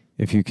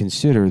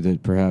consider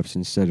that perhaps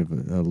instead of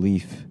a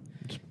leaf,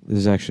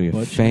 there's actually a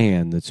Butt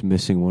fan that's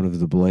missing one of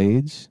the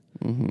blades.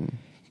 Mm-hmm.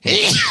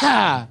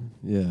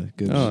 Yeah,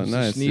 good. Oh,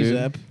 nice, Sneeze dude.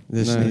 app.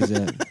 This Nice. is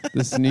that.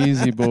 The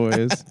sneezy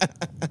boys.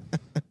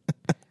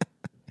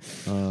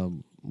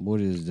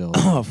 What is Delta?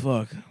 Oh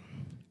fuck!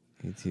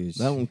 ATHC?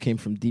 That one came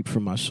from deep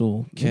from my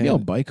soul. Can- Maybe I'll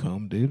bike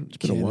home, dude. It's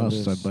been a while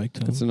since Cannabis. I biked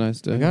home. That's a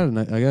nice day. I got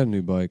a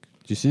new bike.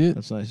 Did you see it?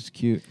 That's nice. It's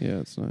cute. Yeah,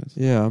 it's nice.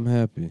 Yeah, I'm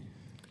happy.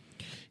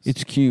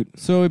 It's cute.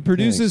 So it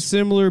produces Thanks.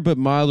 similar but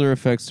milder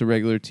effects to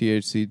regular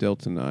THC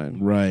Delta 9.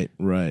 Right.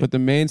 But the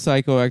main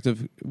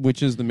psychoactive,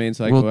 which is the main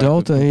psychoactive Will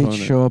Delta 8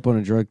 component. show up on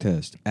a drug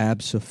test?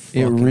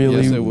 Absolutely. it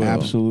really, Yes, it will.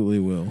 absolutely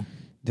will.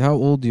 How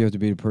old do you have to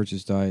be to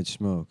purchase Diet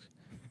Smoke?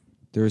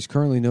 There is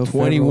currently no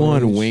 21.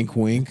 federal age- Wink,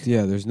 wink.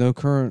 Yeah, there's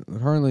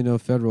currently no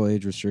federal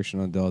age restriction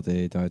on Delta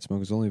 8. Diet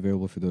Smoke is only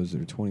available for those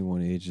that are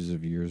 21 ages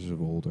of years of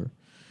older.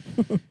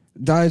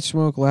 Diet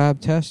Smoke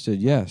lab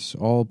tested. Yes,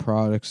 all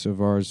products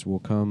of ours will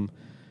come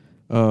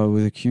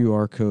with a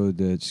QR code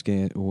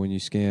that when you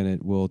scan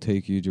it will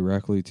take you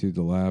directly to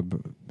the lab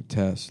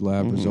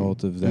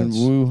result of that. In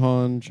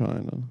Wuhan,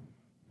 China.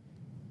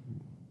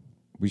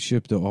 We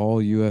ship to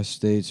all U.S.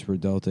 states where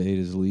Delta 8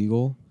 is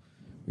legal.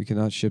 We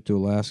cannot ship to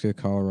Alaska,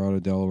 Colorado,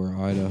 Delaware,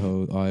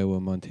 Idaho, Iowa,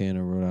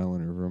 Montana, Rhode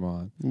Island, or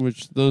Vermont.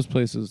 Which those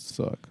places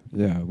suck.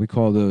 Yeah, we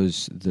call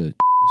those the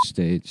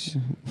states.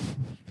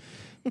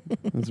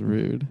 That's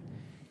rude.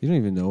 You don't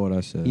even know what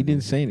I said. He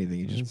didn't say anything.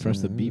 He just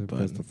pressed the beep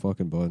Press the button.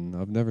 fucking button.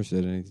 I've never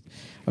said anything.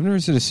 I've never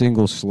said a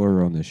single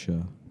slur on this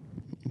show.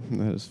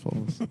 That is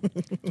false.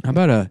 How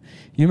about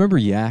you remember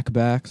Yak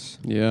Backs?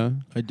 Yeah.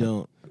 I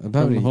don't.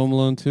 About From Home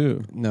Alone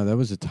 2. No, that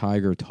was a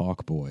Tiger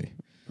Talk Boy.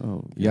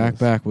 Oh, Yak yes.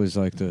 Back was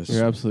like this.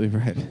 You're absolutely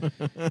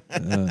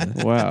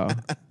right. Wow.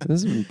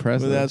 This is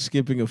impressive. Without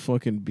skipping a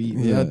fucking beat,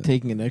 Yeah. without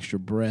taking an extra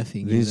breath.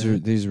 He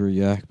These were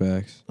Yak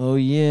Backs. Oh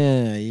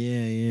yeah.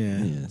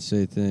 Yeah,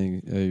 say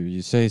thing.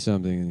 You say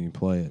something and you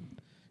play it.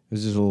 It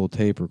was just a little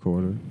tape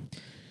recorder,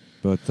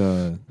 but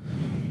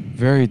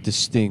very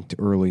distinct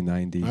early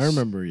 '90s. I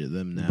remember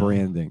them now.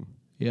 branding.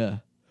 Yeah.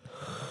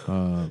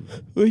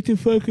 Like the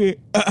fucking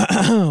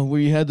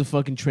where you had the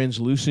fucking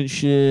translucent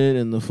shit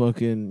and the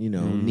fucking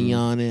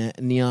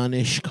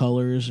neonish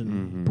colors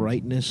and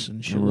brightness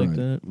and shit like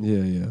that.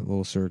 Yeah, a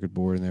little circuit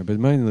board in there, but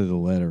mainly the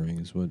lettering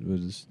is what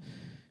was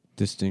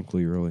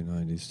distinctly early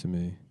 90s to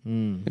me.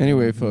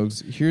 Anyway,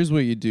 folks, here's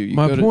what you do. You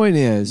My point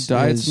is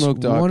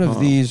dietsmoke.com. one of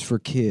these for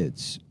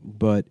kids,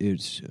 but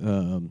it's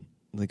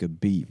like a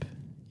beep,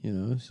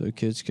 so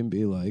kids can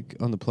be like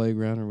on the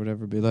playground or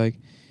whatever, be like,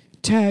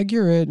 tag,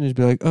 you're it, and it'd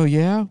be like, oh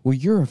yeah, well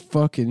you're a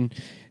fucking,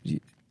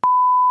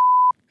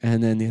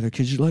 and then the other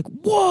kids are like,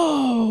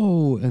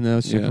 whoa, and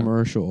that's a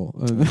commercial.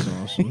 That's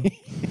awesome.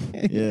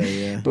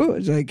 yeah. But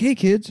it's like, hey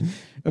kids,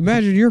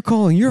 imagine you're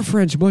calling your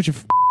friends a bunch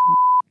of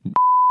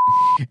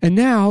and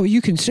now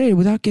you can say it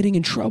without getting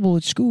in trouble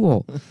at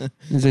school.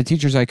 And the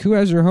teacher's like, who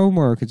has their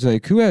homework? It's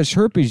like, who has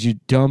herpes, you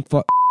dumb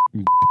fuck?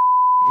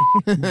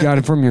 Got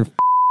it from your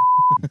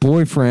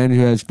boyfriend who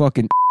has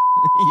fucking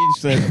You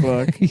said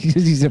fuck.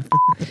 he's a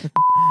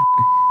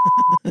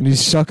and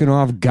he's sucking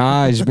off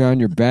guys behind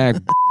your back.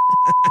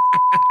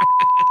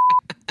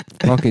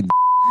 Fucking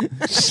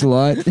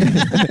slut.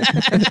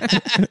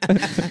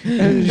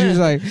 And she's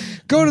like,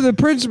 go to the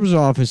principal's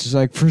office. It's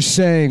like, for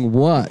saying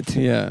what?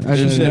 Yeah. I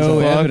There's said, no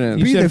fuck. evidence.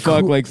 You Be said the fuck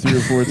cool- like 3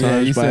 or 4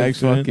 times you by said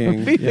accident.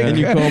 fucking. And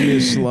you called me a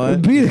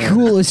slut. Be the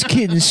coolest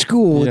kid in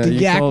school with Yeah, the you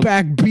yak called-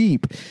 back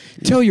beep.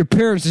 Tell your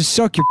parents to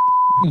suck your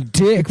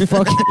dick.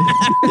 Fucking.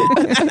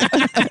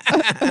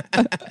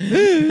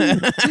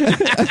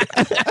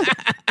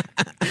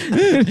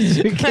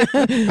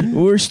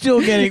 We're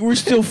still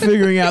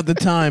figuring out the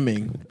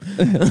timing.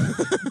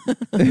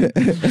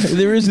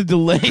 There is a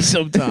delay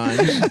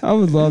sometimes. I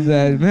would love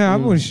that. Man,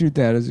 I'm going to shoot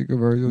that as a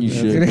commercial. You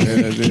should.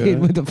 Kid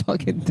with the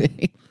fucking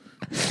thing.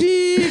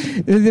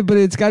 But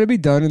it's got to be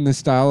done in the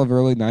style of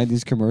early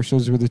 90s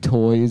commercials where the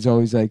toy is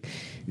always like,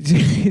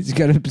 it's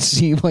got to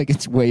seem like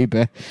it's way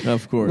back.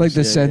 Of course. Like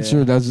the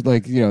censor does,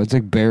 like, it's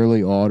like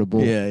barely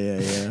audible Yeah.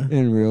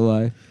 in real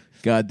life.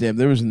 God damn,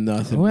 there was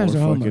nothing Who more has a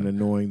fucking homework?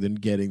 annoying than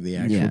getting the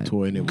actual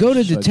toy. And it Go to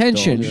was such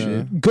detention. dog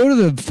shit. Go to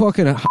the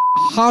fucking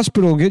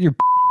hospital and get your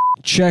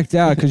checked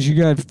out because you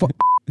got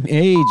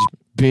AIDS,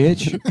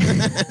 bitch.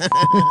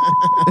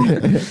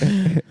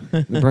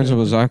 The principal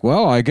was like,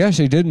 well, I guess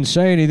he didn't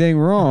say anything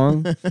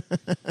wrong.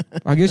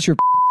 I guess your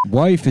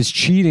wife is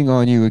cheating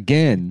on you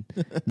again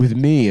with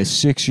me, a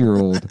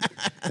 6-year-old.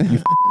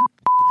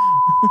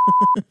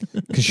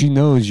 Because she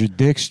knows your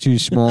dick's too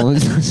small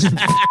and it doesn't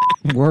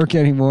work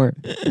anymore.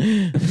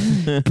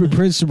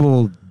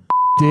 Principal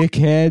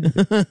dickhead.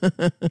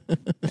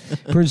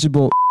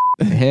 Principal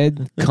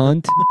head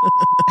cunt.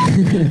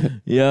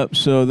 Yep,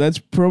 so that's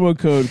promo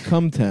code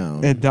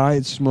CUMTOWN. At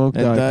dietsmoke.com.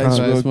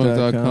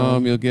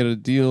 Dietsmoke.com. You'll get a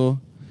deal.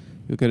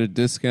 You'll get a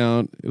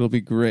discount. It'll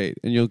be great.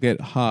 And you'll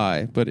get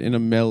high, but in a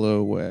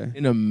mellow way.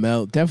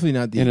 Definitely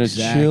not the In a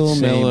exact chill,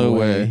 same mellow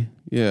way.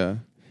 Yeah.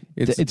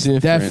 It's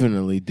different.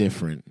 definitely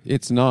different.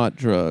 It's not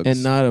drugs.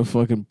 And not a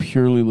fucking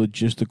purely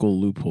logistical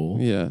loophole.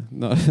 Yeah.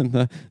 Not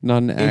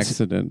an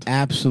accident.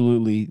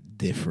 Absolutely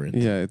different.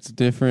 Yeah, it's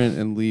different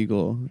and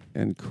legal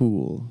and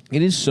cool.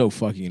 It is so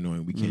fucking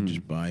annoying. We can't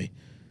just buy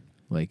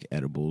like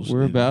edibles.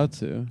 We're about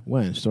to.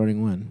 When?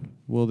 Starting when?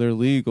 Well, they're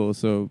legal,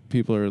 so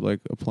people are like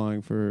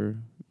applying for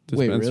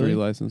Wait, dispensary really?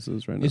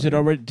 licenses right now. Is it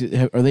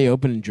already? Are they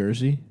open in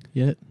Jersey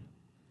yet?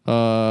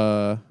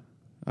 I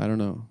don't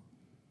know.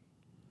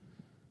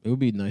 It would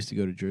be nice to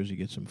go to Jersey,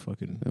 get some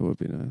fucking That would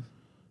be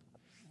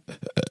nice.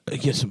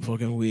 get some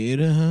fucking weed,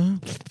 huh?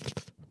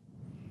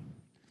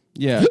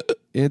 Yeah,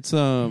 it's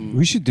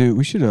We should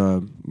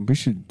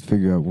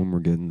figure out when we're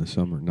getting the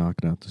summer,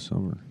 knocking out the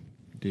summer.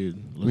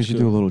 Dude, We should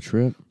do a little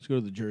trip. Let's go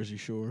to the Jersey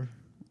Shore.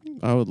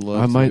 I would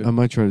love. I might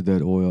to. try to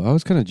that oil. I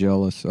was kind of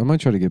jealous. I might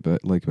try to get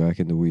back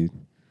into weed.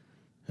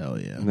 Hell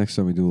yeah. Next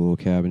time we do a little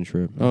cabin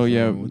trip. Oh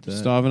yeah, wrong with that.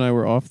 Stav and I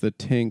were off the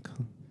Tink.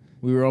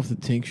 We were off the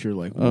tincture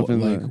like Up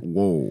in the-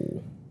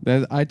 whoa.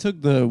 I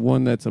took the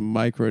one that's a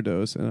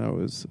microdose, and I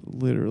was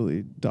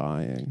literally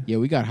dying. Yeah,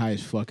 we got high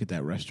as fuck at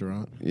that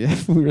restaurant. Yeah,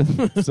 we were.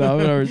 Stav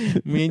and I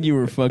were. Me and you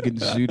were fucking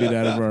zooted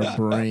out of our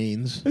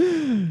brains.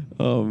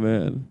 Oh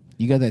man,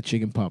 You got that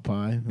chicken pot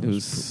pie? it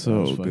was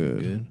so fucking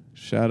good.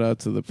 Shout out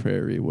to the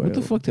Prairie Whale. What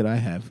the fuck did I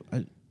have?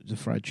 The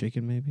fried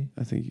chicken, maybe?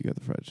 I think you got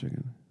the fried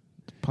chicken,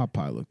 The pot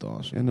pie looked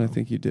awesome. and I though.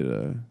 think you did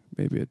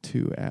maybe a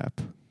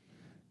 2-app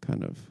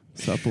kind of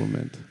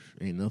supplement.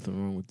 Ain't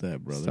nothing wrong with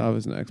that, brother. Stav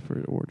is an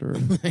expert orderer.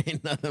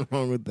 Ain't nothing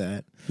wrong with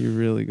that. He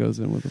really goes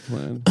in with a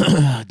plan.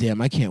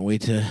 Damn, I can't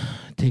wait to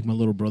take my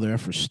little brother out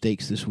for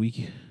steaks this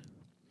week.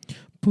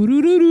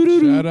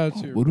 Shout out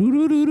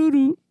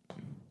to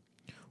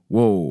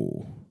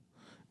Whoa.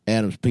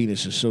 Adam's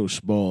penis is so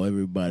small,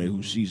 everybody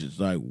who sees it's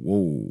like,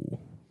 whoa.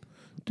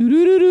 Was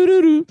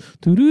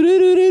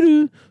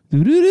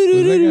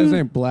that guy's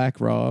name Black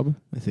Rob?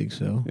 I think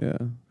so. Yeah.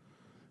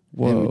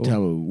 Every Whoa.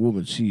 time a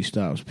woman sees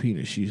Styles'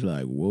 penis, she's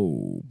like,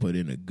 whoa, but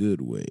in a good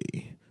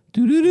way.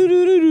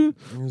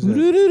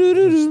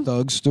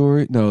 Thug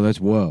Story? No, that's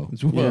Whoa.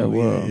 It's Yeah,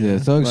 whoa. Yeah,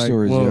 Thug Like,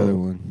 Story is whoa. the other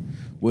one.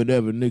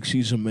 Whenever Nick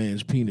sees a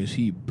man's penis,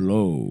 he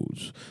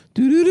blows.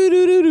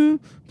 Do-do-do-do-do-do.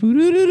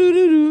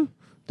 Do-do-do-do-do-do.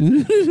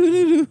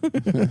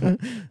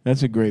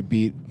 That's a great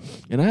beat.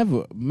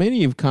 And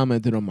many have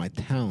commented on my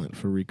talent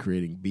for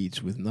recreating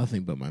beats with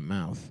nothing but my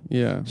mouth.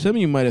 Yeah. Some of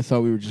you might have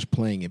thought we were just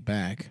playing it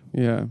back.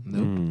 Yeah.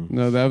 Nope.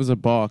 No, that was a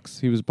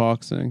box. He was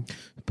boxing.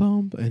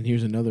 Bum, and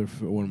here's another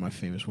one of my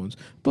famous ones.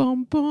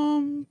 Bum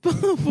bum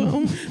bum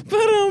bum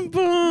ba-dum,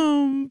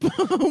 bum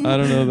bum. I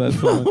don't know that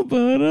song.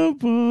 Bum,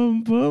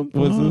 bum, bum,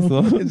 What's the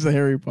song? It's the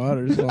Harry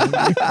Potter song.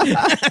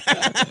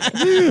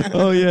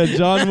 Oh yeah,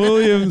 John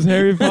Williams'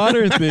 Harry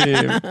Potter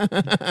theme.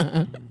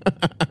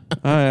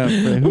 I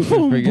am. Who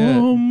can forget?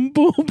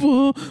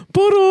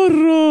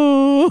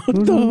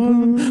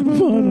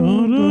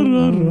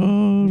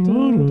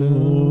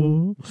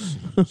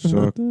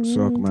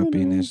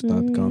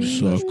 Suckmypenis.com.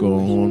 Suck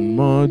on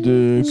my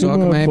dick.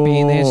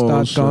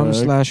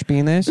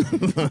 Suckmypenis.com/penis.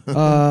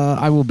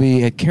 I will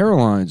be at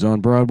Caroline's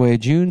on Broadway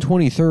June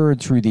 23rd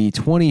through the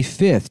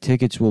 25th.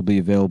 Tickets will be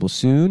available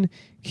soon.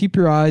 Keep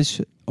your eyes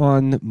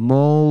on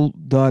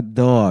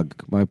mole.dog,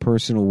 my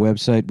personal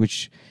website,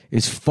 which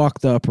is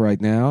fucked up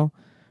right now.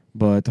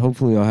 But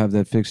hopefully I'll have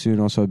that fixed soon.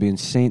 Also, I'll be in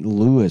St.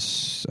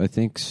 Louis, I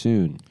think,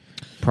 soon.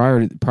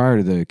 Prior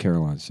to the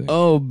Caroline's thing.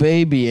 Oh,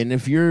 baby. And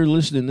if you're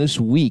listening this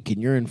week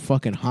and you're in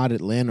fucking hot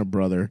Atlanta,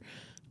 brother,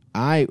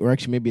 or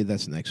actually maybe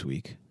that's next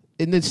week.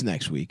 And it's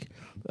next week.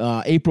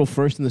 April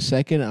 1st and the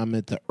 2nd, I'm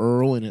at the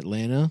Earl in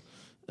Atlanta.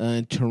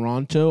 In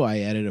Toronto, I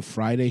added a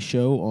Friday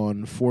show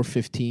on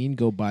 4/15.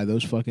 Go buy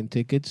those fucking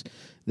tickets.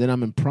 Then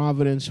I'm in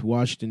Providence,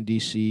 Washington,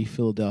 D.C.,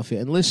 Philadelphia.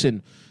 And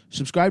listen,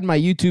 subscribe to my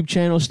YouTube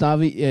channel,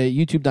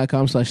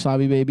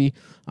 youtube.com/SlavyBaby.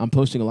 I'm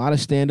posting a lot of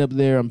stand-up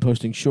there. I'm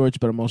posting shorts,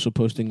 but I'm also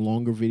posting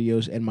longer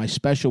videos. And my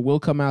special will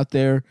come out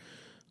there.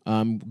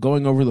 I'm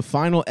going over the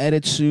final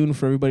edits soon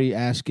for everybody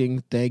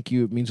asking. Thank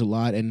you. It means a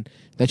lot. And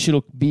that shit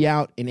will be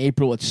out in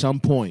April at some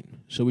point.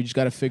 So we just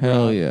got to figure out.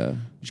 Hell yeah. We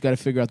just got to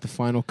figure out the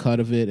final cut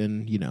of it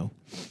and,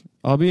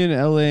 I'll be in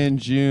LA in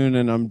June,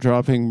 and I'm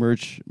dropping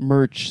merch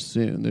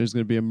soon. There's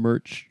going to be a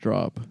merch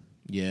drop.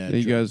 Yeah. That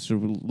you guys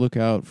should look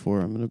out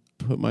for. I'm going to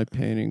put my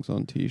paintings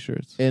on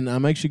T-shirts. And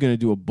I'm actually going to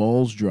do a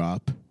balls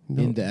drop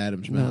into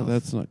Adam's mouth. No,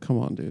 that's not. Come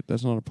on, dude.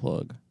 That's not a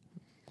plug.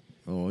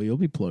 Oh, you'll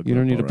be plugged. You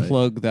don't need to right.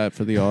 plug that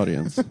for the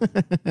audience.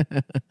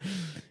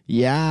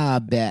 Yeah,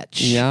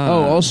 bitch. Yeah.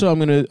 Oh, also,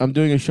 I'm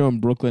doing a show in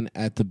Brooklyn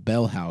at the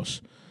Bell House,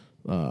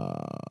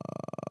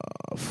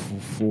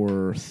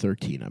 for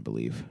 13, I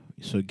believe.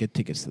 So get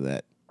tickets to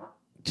that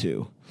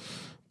too.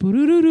 Dun,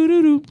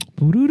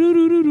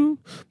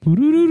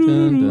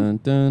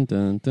 dun,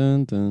 dun,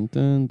 dun, dun,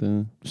 dun,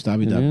 dun.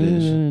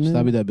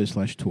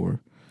 Stabby.biz/tour.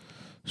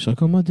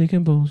 Suck on my dick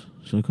and balls.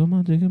 Suck on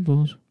my dick and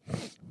balls.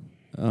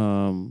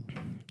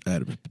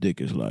 Adam's dick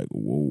is like,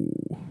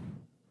 whoa.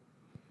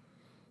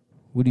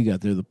 What do you got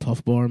there? The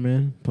Puff Bar,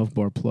 man? Puff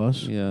Bar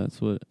Plus? Yeah, that's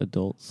what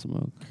adults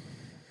smoke.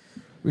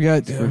 We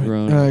got For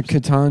grown-ups.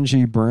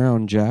 Ketanji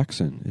Brown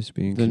Jackson is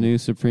being The new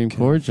Supreme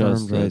Court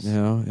confirmed justice. right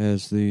now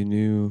as the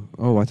new.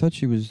 Oh, I thought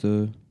she was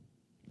the.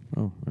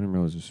 Oh, I didn't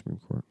realize it was the Supreme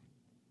Court.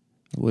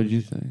 What did you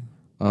think?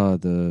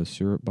 The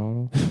syrup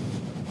bottle.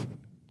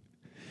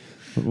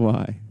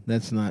 Why?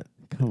 That's not.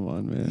 Come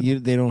on, man.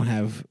 They don't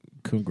have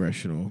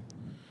congressional.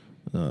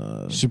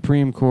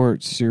 Supreme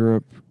Court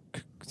syrup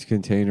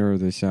container.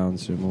 They sound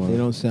similar. They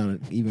don't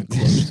sound even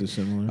close to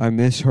similar. I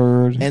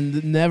misheard.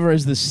 And never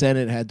has the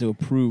Senate had to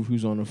approve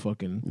who's on a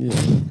fucking Yeah.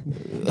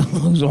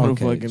 who's on a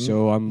fucking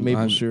so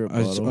maple syrup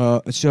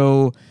bottle.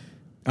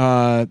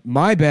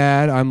 My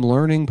bad. I'm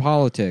learning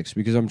politics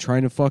because I'm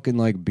trying to fucking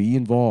like be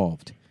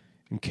involved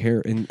and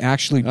care and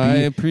actually be I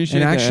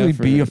appreciate and the actually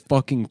be a effort.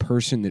 fucking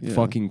person that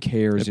fucking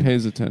cares It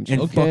pays attention.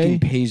 and fucking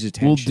pays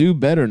attention. We'll do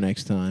better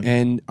next time.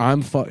 And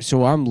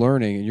so I'm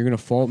learning, and you're gonna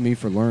fault me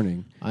for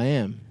learning. I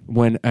am.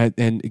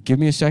 And give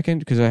me a second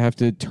because I have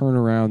to turn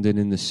around and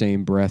in the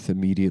same breath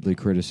immediately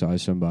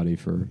criticize somebody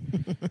for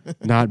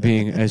not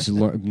being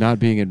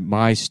in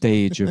my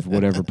stage of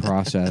whatever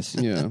process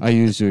Yeah. I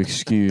use to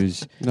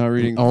excuse Not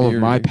reading all theory.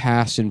 of my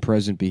past and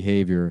present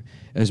behavior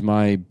as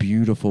my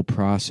beautiful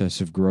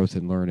process of growth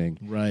and learning,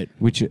 Right.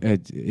 which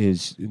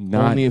is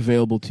not Only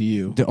available to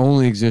you. that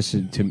only exists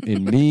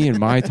in me and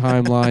my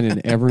timeline, and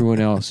everyone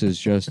else is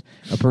just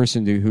a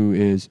person who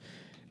is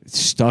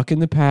stuck in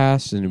the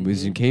past and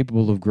was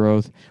incapable of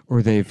growth,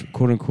 or they've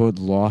quote unquote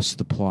lost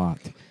the plot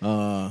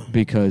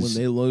because when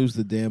they lose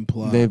the damn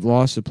plot, they've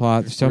lost the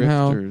plot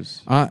somehow. Grifters.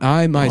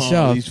 I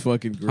myself, these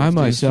fucking grifters. I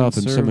myself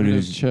am someone Conservative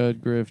who's chud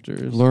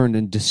grifters. learned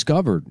and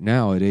discovered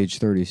now at age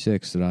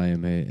 36 that I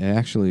am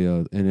actually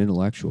an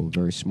intellectual,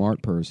 very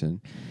smart person.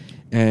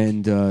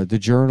 And the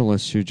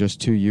journalists who just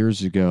 2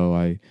 years ago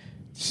I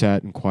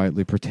sat and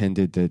quietly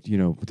pretended that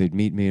they'd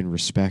meet me and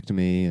respect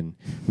me and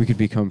we could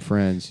become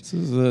friends. This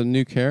is a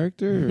new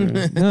character? Or?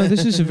 No,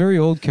 this is a very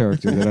old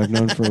character that I've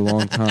known for a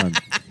long time.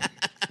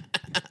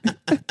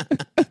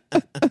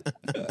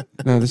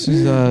 No, this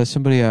is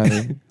somebody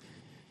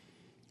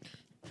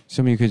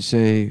you could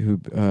say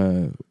who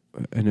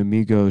an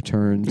amigo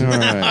turned.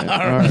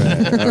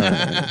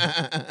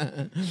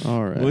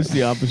 All right. What's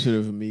the opposite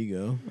of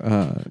amigo?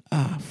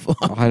 Fuck.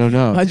 I don't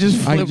know. I just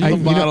flipped the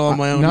bottle on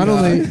my own. Not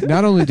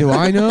only do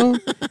I know,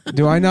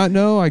 do I not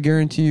know? I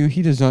guarantee you,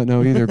 he does not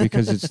know either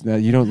because it's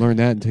you don't learn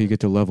that until you get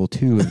to level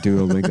 2 of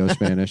Duolingo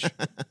Spanish,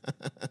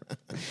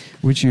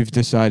 which you've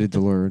decided to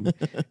learn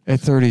at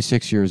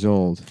 36 years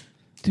old.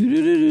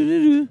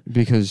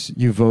 Because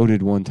you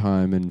voted one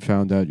time and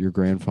found out your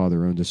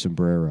grandfather owned a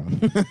sombrero,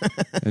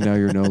 and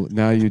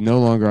now you no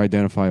longer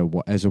identify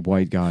as a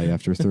white guy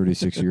after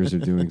 36 years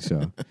of doing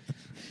so.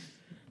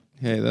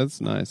 Hey,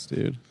 that's nice,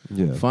 dude.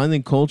 Yeah,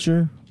 Finding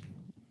culture,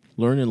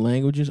 learning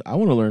languages. I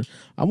want to learn.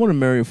 I want to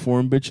marry a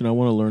foreign bitch, and I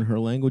want to learn her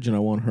language, and I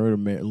want her to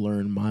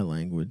learn my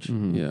language.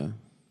 Mm-hmm. Yeah.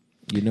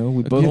 You know,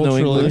 we both know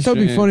cultural English. it would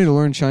be funny to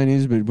learn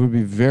Chinese, but it would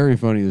be very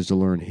funny is to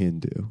learn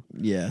Hindu.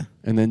 Yeah,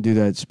 And then do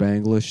that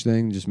Spanglish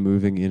thing, just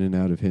moving in and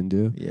out of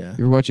Hindu. yeah.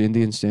 You ever watch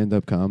Indian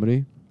stand-up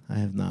comedy? I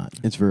have not.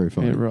 It's very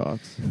funny. It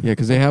rocks. Yeah,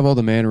 because they have all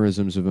the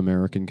mannerisms of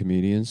American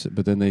comedians,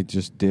 but then they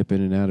just dip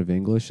in and out of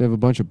English. They have a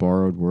bunch of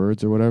borrowed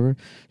words or whatever.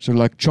 So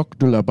like chok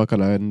dula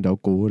bakala and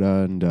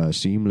dokura and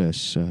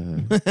seamless.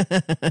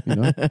 You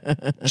know?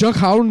 Chok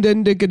hound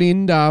and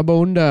dickaninda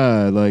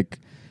bonda. Like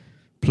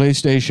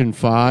PlayStation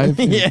 5.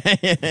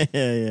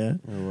 yeah.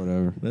 Or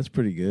whatever. That's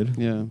pretty good.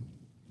 Yeah.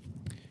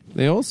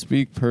 They all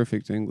speak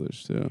perfect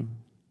English, too.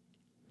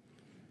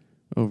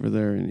 Over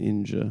there in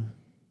India.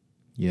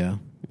 Yeah.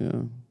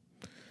 Yeah.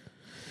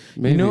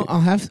 You know, I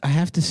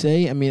have to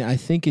say, I mean, I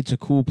think it's a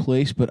cool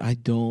place, but I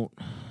don't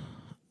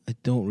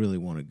really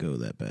want to go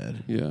that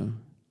bad. Yeah.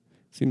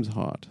 Seems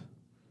hot.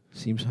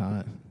 Seems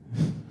hot.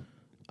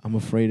 I'm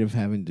afraid of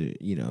having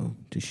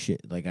to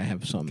shit. Like I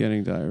have something.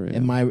 Getting diarrhea.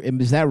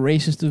 Is that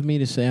racist of me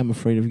to say I'm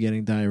afraid of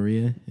getting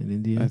diarrhea in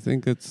India? I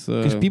think it's...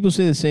 Because people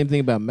say the same thing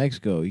about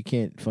Mexico. You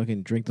can't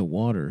fucking drink the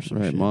water or some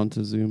right, shit.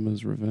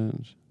 Montezuma's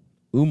revenge.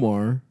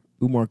 Umar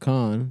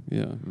Khan,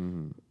 Yeah.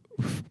 Mm-hmm.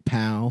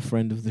 pal,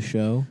 friend of the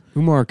show.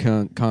 Umar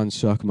Khan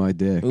suck my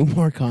dick.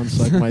 Umar Khan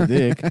sucked my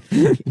dick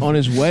on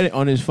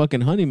his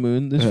fucking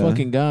honeymoon. This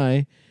fucking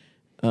guy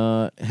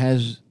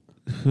has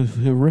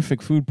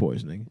horrific food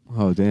poisoning.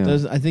 Oh damn!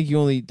 I think he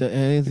only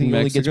gets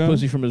Mexico?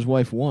 pussy from his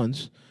wife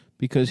once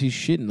because he's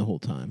shitting the whole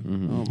time.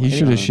 Mm-hmm. Oh He my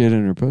should have God. shit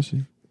in her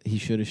pussy. He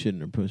should have shit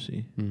in her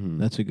pussy. Mm-hmm.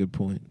 That's a good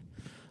point.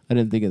 I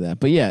didn't think of that.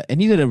 But yeah,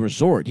 and he's at a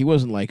resort. He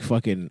wasn't like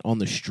fucking on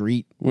the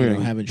street, Where,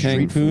 having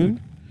street Cancun?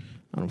 food.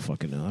 I don't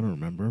fucking know. I don't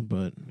remember,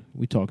 but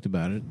we talked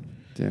about it,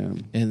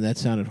 Damn. and that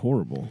sounded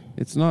horrible.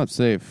 It's not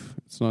safe.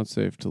 It's not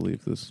safe to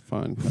leave this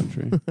fine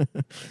country.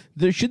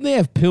 Shouldn't they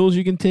have pills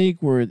you can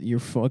take where your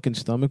fucking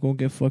stomach won't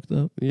get fucked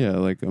up? Yeah,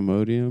 like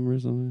Imodium or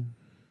something.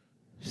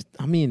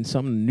 I mean,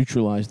 something to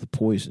neutralize the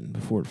poison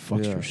before it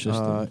fucks your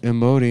system.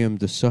 Imodium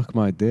to suck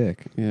my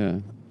dick. Yeah.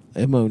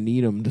 Immo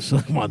need him to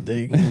suck my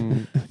dick.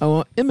 Mm. I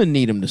want Emma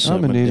need him to suck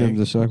I'm my gonna need dick. him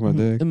to suck my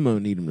dick. Immo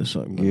need him to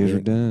suck my Get her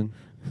dick. done.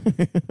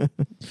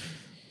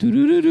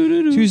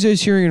 Do-do-do-do-do-do.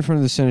 Tuesday's hearing in front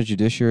of the Senate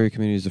Judiciary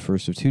Committee is the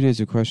first of 2 days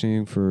of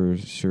questioning for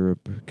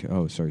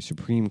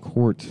Supreme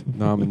Court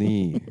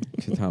nominee.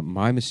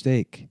 My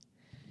mistake.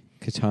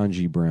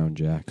 Ketanji Brown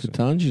Jackson.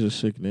 Katanji's a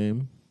sick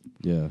name.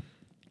 Yeah.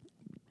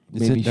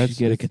 Maybe you should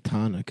get a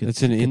katana.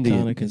 It's an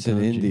Indian. It's an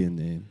Katanji. Indian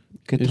name.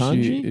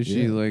 Katanji? Is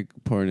she Yeah. like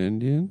part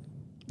Indian?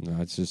 No,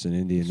 it's just an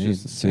Indian It's name.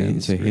 just a It's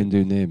a Sanskrit.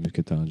 Hindu name,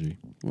 Ketanji.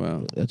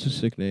 Wow. That's a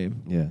sick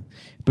name. Yeah,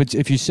 but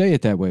if you say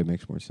it that way, it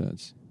makes more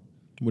sense.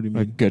 What do you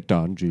mean? Like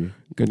Ketanji.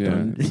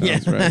 Yeah,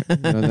 sounds right.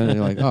 And then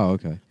you're like, oh,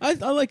 okay. I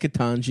like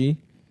Katanji.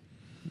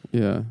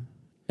 Yeah.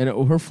 And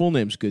her full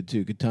name's good,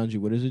 too. Katanji,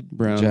 what is it?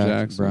 Brown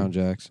Jackson. Brown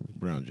Jackson.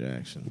 Brown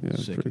Jackson. Yeah,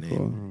 sick pretty name.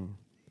 cool.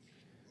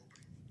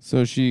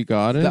 So she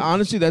got it?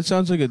 Honestly, that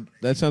sounds like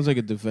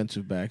a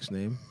defensive back's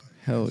name.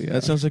 Hell yeah.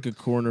 That sounds like a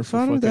corner for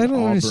I fucking don't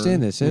Auburn.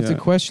 understand this. I have to Yeah.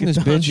 question this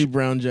Katanji bitch.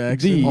 Brown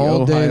Jackson. the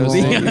all day Ohio long.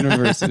 State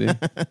University.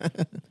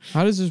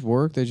 How does this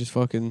work? They just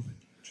fucking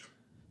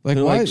like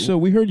They're why? like, so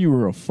we heard you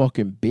were a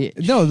fucking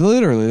bitch. No,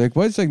 literally. Like,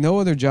 what's like no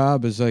other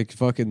job is like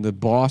fucking the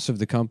boss of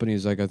the company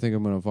is like, I think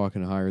I'm gonna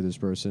fucking hire this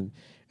person,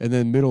 and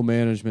then middle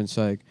management's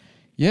like,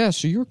 yeah,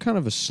 so you're kind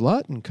of a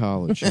slut in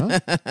college, huh?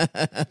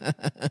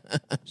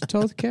 Just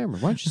tell the camera.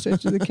 Why don't you say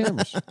it to the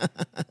cameras?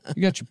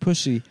 You got your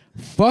pussy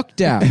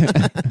fucked out,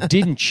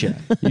 didn't you?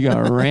 You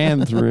got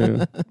ran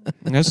through.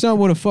 That's not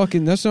what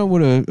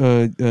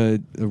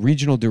a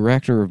regional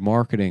director of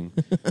marketing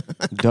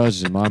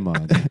does in my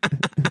mind.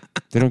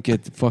 They don't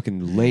get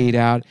fucking laid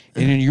out.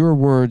 And in your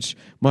words,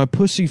 my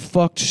pussy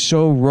fucked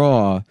so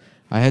raw,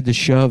 I had to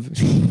shove.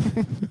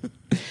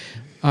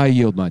 I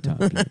yield my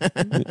time.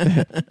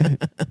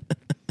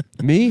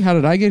 Me? How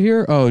did I get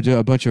here? Oh,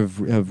 a bunch of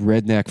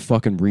redneck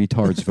fucking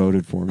retards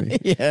voted for me.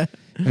 Yeah.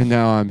 And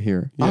now I'm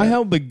here. I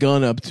held the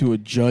gun up to a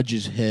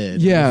judge's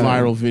head. Yeah. In a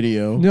viral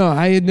video. No,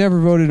 I had never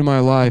voted in my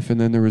life,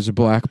 and then there was a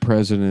black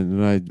president,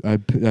 and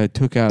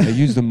I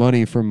used the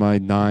money from my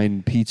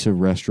 9 pizza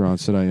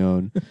restaurants that I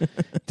own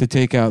to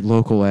take out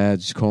local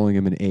ads calling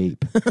him an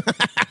ape.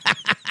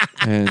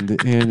 And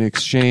in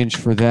exchange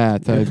for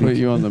that, I put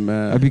you on the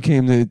map. I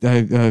became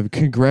the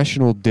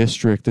congressional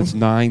district that's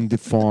 9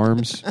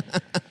 farms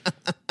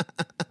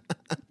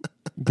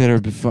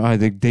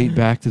that date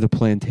back to the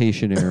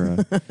plantation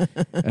era.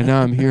 And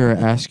now I'm here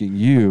asking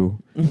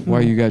you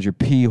why you got your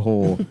pee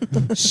hole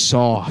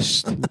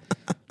sauced. And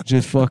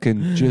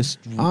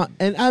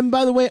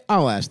by the way,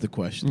 I'll ask the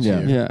questions. Yeah.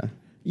 here. Yeah.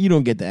 You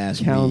don't get to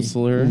ask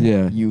Counselor. me.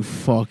 Yeah. You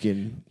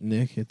fucking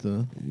Nick at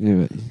the.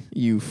 Yeah.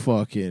 You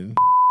fucking.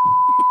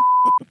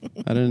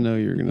 I didn't know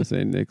you were going to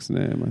say Nick's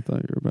name. I thought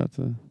you were about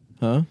to.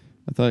 Huh?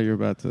 I thought you were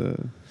about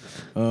to.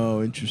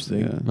 Oh,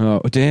 interesting. Yeah.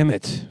 Oh, damn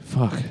it.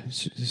 Fuck.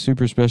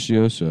 Super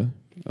Speciosa.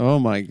 Oh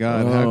my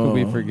God! How could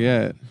we Oh.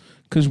 forget?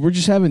 Because we're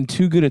just having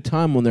too good a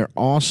time when they're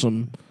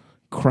awesome.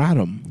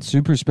 Kratom.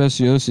 Super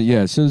Speciosa,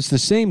 yeah. So it's the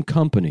same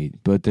company,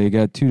 but they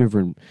got 2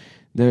 different.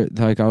 They're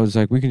like, I was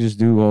like, we can just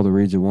do all the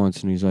reads at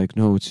once, and he's like,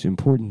 no, it's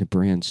important the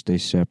brands stay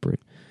separate,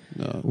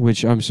 No.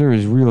 which I'm sure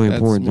is really That's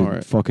important to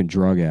smart. fucking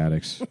drug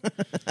addicts.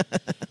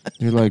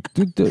 You're like,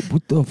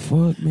 what the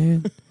fuck,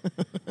 man?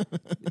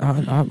 How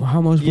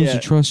am I supposed to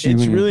trust you?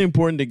 It's when really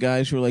important to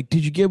guys who are like,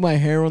 did you get my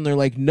heroin? They're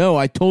like, no,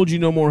 I told you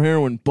no more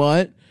heroin,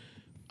 but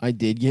I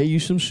did get you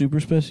some Super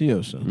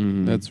Speciosa.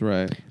 Mhm. That's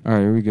right. All right,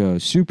 here we go.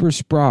 Super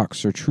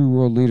Sprox are true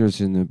world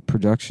leaders in the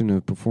production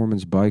of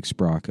performance bike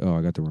sprock. Oh,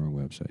 I got the wrong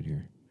website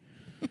here.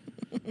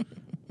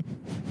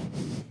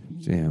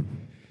 Damn.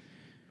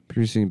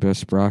 Producing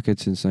best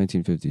sprockets since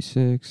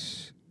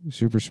 1956.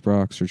 Super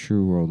Sprox are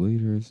true world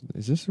leaders.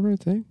 Is this the right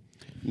thing?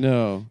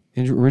 No.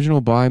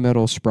 Original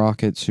bimetal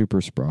sprocket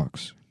Super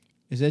Sprox.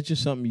 Is that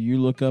just something you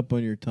look up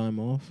on your time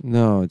off?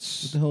 No, What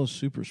it's. the hell is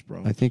Super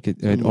Sprout? I think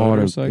it A auto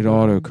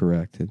motorcycle?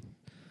 corrected.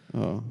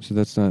 Oh. So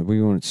that's not.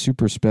 We want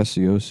Super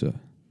Speciosa.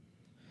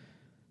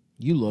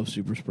 You love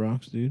Super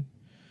Sprouts, dude.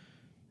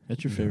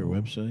 That's your favorite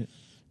No. website.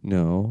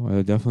 No,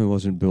 I definitely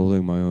wasn't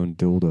building my own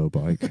dildo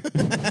bike.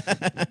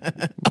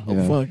 Oh,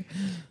 Yeah. fuck.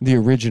 The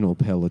original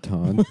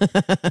Peloton.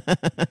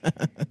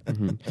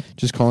 Mhm.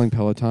 Just calling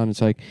Peloton.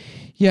 It's like,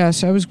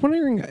 yes, I was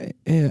wondering,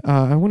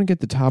 I want to get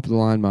the top of the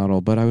line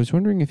model, but I was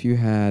wondering if you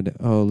had,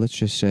 let's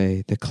just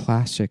say the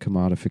classic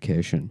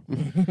modification.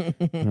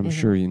 And I'm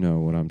sure you know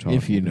what I'm talking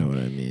about. If you know what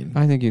I mean.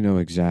 I think you know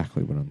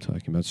exactly what I'm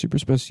talking about. Super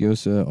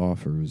Speciosa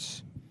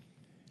offers.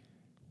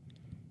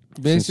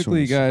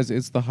 Basically, Sensors. guys,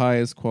 it's the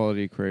highest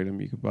quality kratom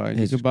you could buy. You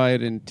It's- could buy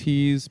it in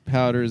teas,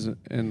 powders,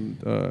 and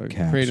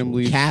kratom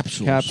leaves.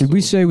 Capsules. Did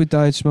we say with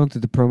Diet Smoke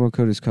that the promo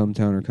code is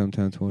Cumtown or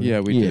Cumtown20?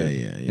 Yeah, we Yeah, did.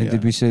 yeah. And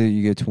did we say that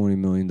you get $20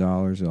 million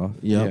off?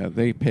 Yep. Yeah,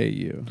 they pay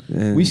you.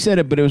 And We said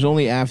it, but it was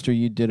only after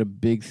you did a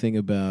big thing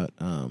about.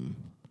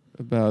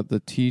 About the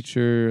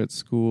teacher at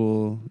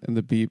school and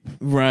the beep.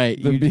 Right.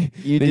 The you, beep-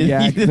 you the did,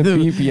 yak- you did the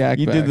beep yak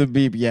You back. did the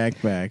beep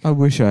yak back. I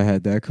wish I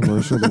had that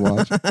commercial to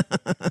watch.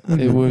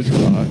 It was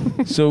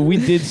rock. So we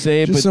did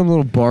say it, Just but some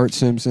little Bart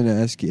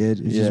Simpson-esque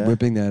kid is just Yeah.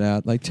 whipping that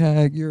out. Like,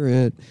 tag, you're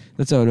it.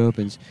 That's how it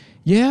opens.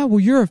 Yeah,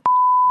 well, you're a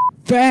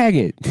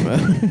faggot.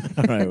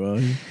 all right. Well,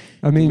 you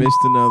I mean, missed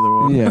another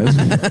one. yeah.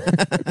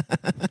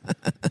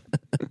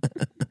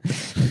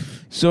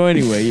 So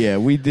anyway, yeah,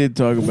 we did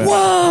talk about.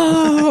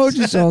 Whoa!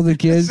 Just all the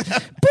kids.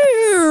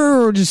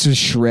 Pew! Just a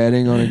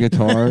shredding on a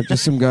guitar.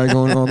 Just some guy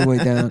going all the way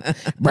down.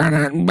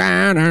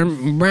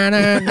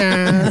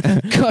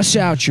 Cuss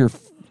out your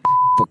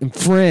fucking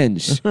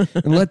friends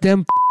and let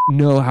them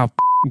know how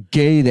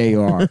gay they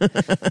are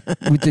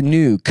with the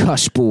new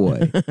Cuss Boy.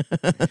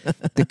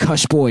 The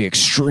Cuss Boy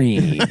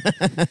Extreme.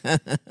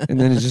 And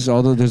then it's just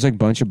all there's like a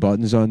bunch of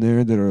buttons on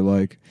there that are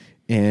like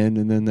and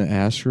then the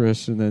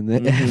asterisk and then the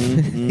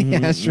the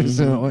asterisk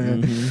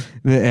and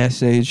the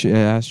SH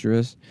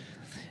asterisk.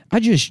 I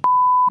just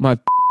my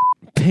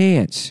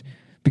pants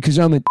because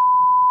I'm a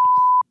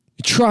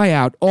try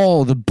out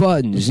all the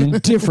buttons in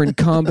different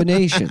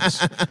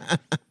combinations.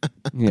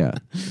 Yeah.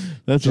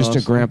 That's Just a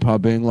awesome. grandpa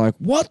being like,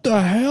 what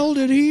the hell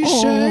did he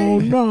say? Oh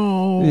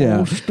no!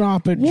 Yeah.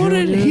 Stop it! What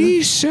did Junior.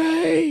 he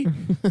say?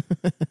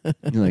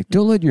 You're like,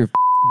 don't let your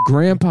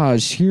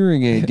grandpa's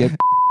hearing aid get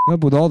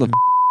up with all the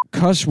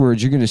cuss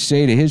words you're going to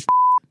say to his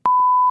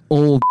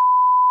old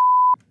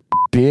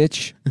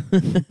bitch.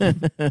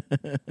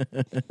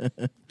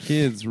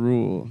 Kids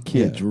rule.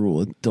 Kids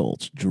rule,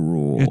 adults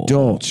drool.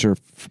 Adults are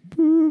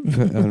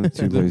I'm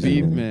too The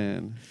lazy beep to-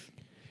 man.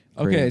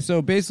 Okay, Kratom.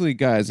 so basically,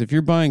 guys, if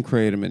you're buying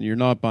kratom and you're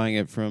not buying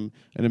it from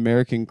an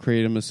American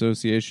Kratom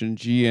Association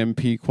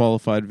GMP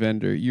qualified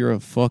vendor, you're a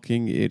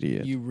fucking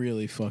idiot. You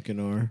really fucking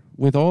are.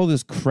 With all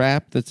this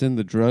crap that's in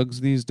the drugs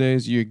these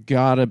days, you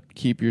gotta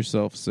keep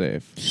yourself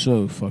safe.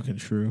 So fucking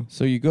true.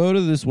 So you go to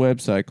this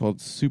website called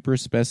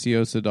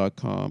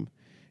superspeciosa.com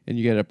and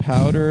you get a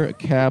powder, a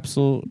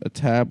capsule, a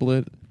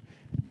tablet,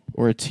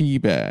 or a tea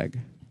bag.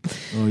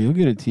 Oh, you'll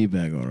get a tea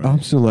bag, all right. I'm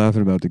still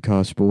laughing about the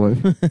cuss boy.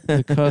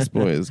 The Cuss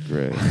Boy is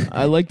great.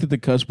 I like that the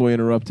cuss boy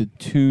interrupted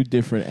 2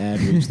 different ad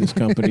reads this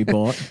company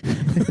bought.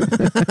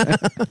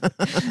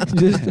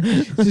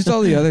 just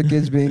all the other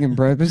kids being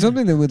impressed, but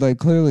something that would like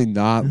clearly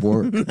not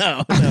work. No,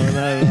 not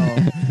at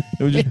all.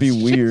 would just be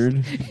It's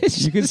weird.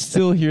 It's You could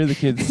still hear the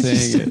kids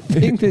it's saying a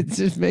thing that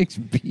just makes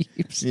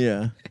beeps.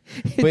 Yeah.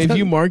 But if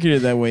you market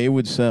it that way, it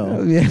would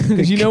sell. Yeah.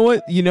 Because you know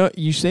what?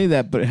 You say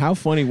that, but how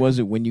funny was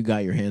it when you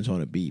got your hands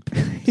on a beep?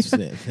 It's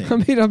that thing. I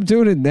mean, I'm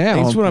doing it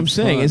now. That's what I'm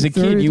saying. As a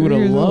kid, 33 you would have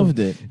years old. loved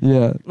it.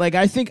 Yeah. Like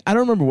I don't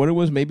remember what it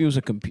was. Maybe it was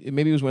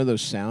maybe it was one of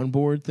those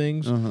soundboard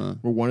things Uh-huh.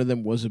 where one of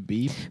them was a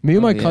beep. Me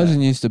and my yeah.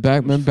 cousin used to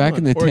back in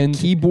the Or a 10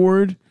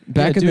 keyboard.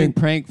 back in doing the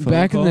prank phone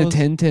back in the calls.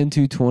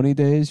 10-10-220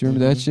 days. You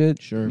remember that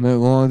shit? Sure. Remember how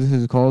long this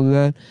is called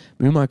that?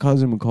 Me and my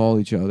cousin would call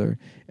each other,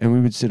 and we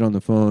would sit on the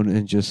phone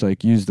and just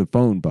like use the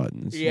phone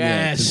buttons.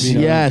 Yes, you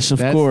know, yes, of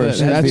that's course.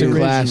 the- That's the a original.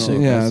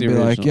 classic. Yeah, That's I'd the be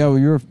like, original. yeah, well,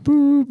 you're a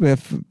boo,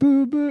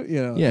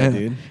 you know. Yeah, and,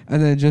 dude.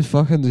 And then just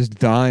fucking just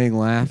dying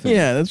laughing.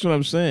 Yeah, that's what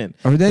I'm saying.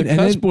 Or then, The and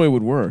cuss then- boy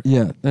would work.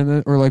 Yeah, and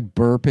then, or like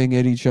burping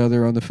at each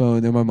other on the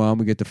phone. Then my mom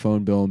would get the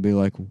phone bill and be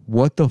like,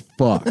 "What the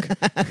fuck?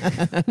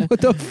 What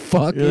the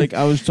fuck?" You're like,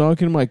 I was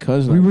talking to my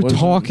cousin. we I were wasn't-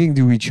 talking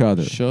to each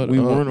other. Shut We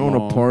up, weren't on a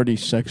Mom. party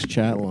sex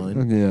chat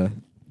line. Yeah.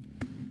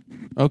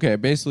 Okay,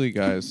 basically,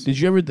 guys. Did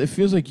you ever? It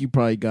feels like you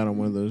probably got on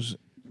one of those.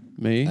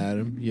 Me?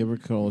 Adam, you ever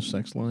call a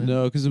sex line?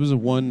 No, because it was a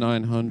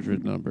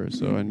 1-900 number,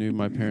 so I knew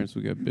my parents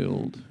would get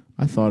billed.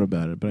 I thought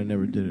about it, but I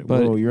never did it.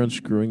 But- Whoa, you're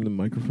unscrewing the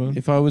microphone.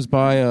 If I was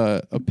by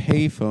a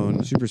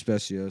payphone, Super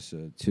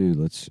Speciosa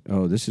too.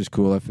 Oh, this is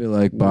cool. I feel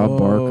like Bob Whoa,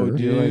 Barker.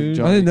 dude. like I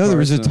Johnny didn't know there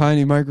was a Carson.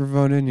 tiny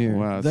microphone in here.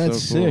 Wow,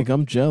 That's so cool. sick.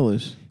 I'm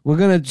jealous. We're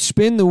gonna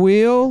spin the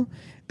wheel,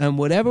 and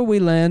whatever we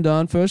land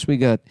on first, we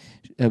got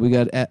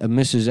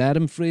Mrs.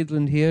 Adam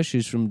Friedland here.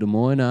 She's from Des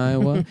Moines,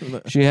 Iowa.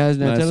 She has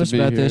now Nice tell to us be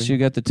about here. this. You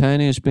got the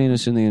tiniest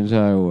penis in the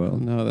entire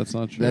world. No, that's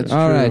not true. That's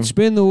All true. right,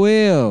 spin the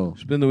wheel.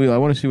 Spin the wheel. I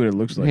want to see what it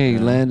looks like. Hey,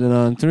 now. landed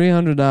on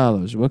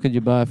 $300. What could you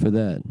buy for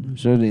that?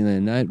 Certainly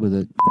a night with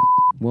a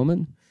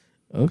woman.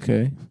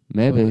 Okay.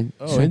 Maybe.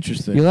 Oh,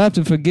 interesting. You'll have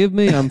to forgive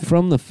me. I'm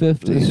from the 50s.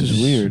 This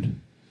is weird.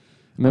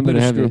 Remember to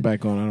Better have screw your, it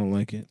back on. I don't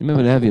like it.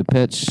 remember to have your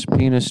pet's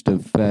penis to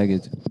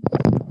faggot.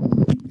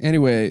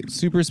 Anyway,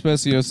 Super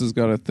Speciosa's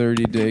got a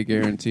 30-day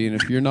guarantee, and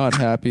if you're not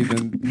happy,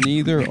 then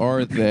neither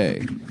are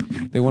they.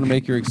 They want to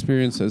make your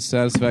experience as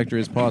satisfactory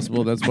as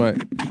possible. That's why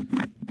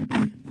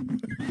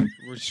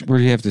Where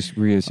do you have to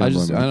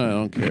reassemble? I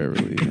don't care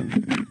really.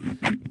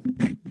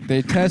 Even.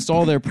 They test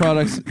all their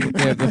products.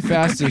 They have the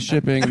fastest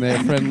shipping. They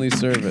have friendly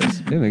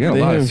service. Yeah, they got a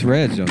They lot of have-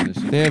 threads on this.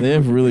 They They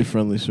have have really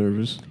friendly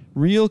service.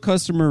 real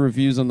customer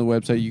reviews on the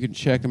website. You can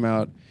check them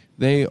out.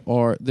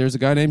 There's a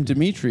guy named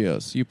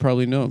Demetrios. You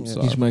probably know him.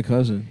 He's my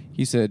cousin.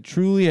 He said,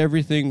 truly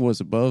everything was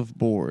above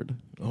board.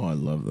 Oh, I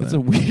love that. That's a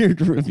weird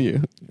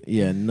review.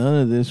 Yeah,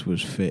 none of this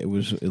was fit. It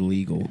was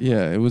illegal.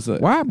 Yeah, it was a...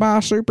 Why buy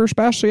Super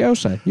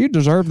Speciosa? You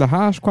deserve the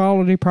highest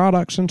quality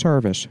products and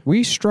service.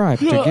 We strive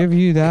to give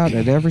you that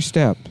at every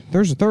step.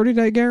 There's a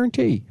 30-day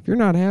guarantee. If you're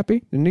not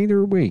happy, then neither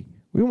are we.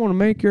 We want to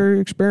make your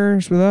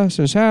experience with us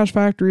as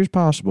satisfactory as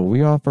possible.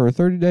 We offer a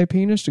 30-day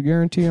penis to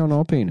guarantee on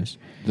all penis.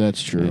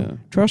 That's true. Yeah.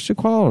 Trusted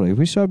quality.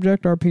 We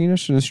subject our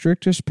penis to the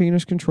strictest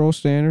penis control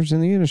standards in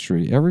the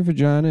industry. Every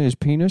vagina is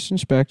penis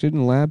inspected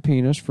and lab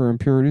penis for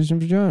impurities in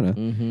vagina.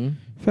 Mm-hmm.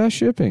 Fast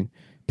shipping.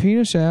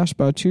 Penis ass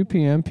by 2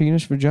 p.m.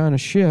 Penis vagina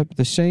ship.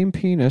 The same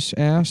penis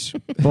ass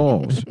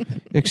balls,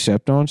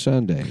 except on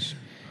Sundays.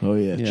 Oh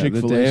yeah, Yeah, the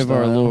Chick-fil-A day of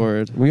our style.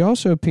 Lord. We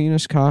also have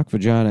penis cock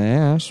vagina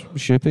ass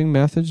shipping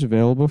methods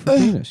available for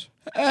penis.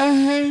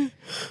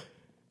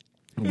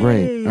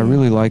 Great. I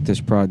really like this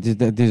product.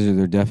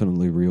 They're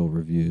definitely real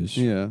reviews.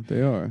 Yeah,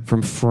 they are.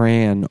 From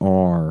Fran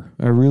R.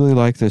 I really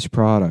like this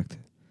product.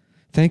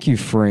 Thank you,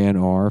 Fran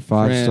R.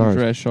 5 Fran stars.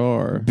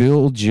 Drescher.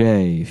 Bill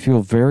J.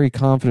 Feel very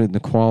confident in the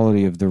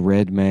quality of the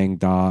Red Mang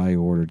dye I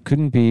ordered.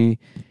 Couldn't be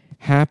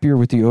happier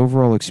with the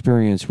overall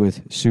experience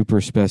with Super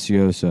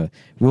Speciosa.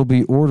 We'll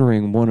be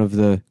ordering one of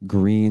the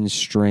green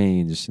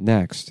strains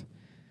next.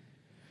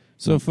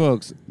 So,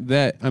 folks,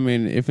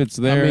 if it's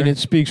there, I mean, it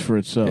speaks for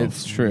itself.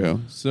 it's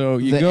true. So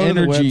you the go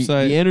energy, to the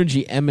website. the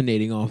energy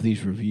emanating off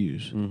these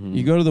reviews.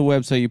 You go to the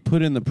website. You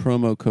put in the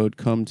promo code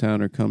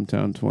CUMTOWN or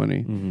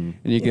CUMTOWN20, and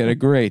you get a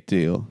great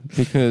deal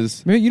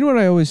because Man, you know what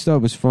I always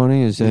thought was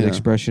funny is that Yeah.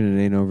 expression,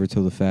 "It ain't over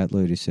till the fat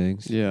lady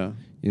sings." yeah,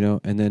 You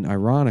know, and then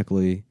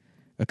ironically,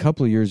 a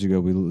couple of years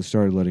ago, we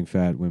started letting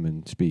fat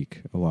women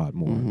speak a lot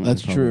more. in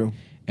That's public. true.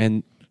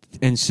 And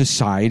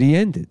society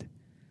ended.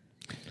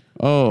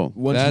 oh,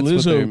 Once that's what they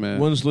Lizzo,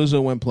 meant. once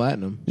Lizzo went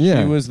platinum,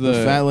 Yeah. She was the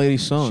fat lady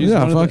song. she's Yeah,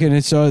 one of the- fucking.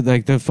 It's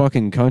like the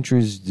fucking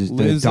countries, just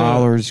the Lizzo-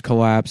 dollars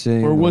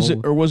collapsing. or was all-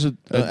 it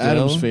Adele?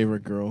 Adam's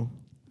favorite girl?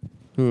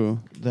 Who?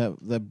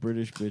 That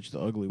British bitch, the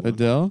ugly one.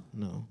 Adele?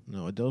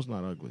 No, Adele's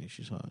not ugly.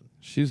 She's hot.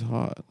 She's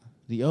hot.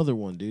 The other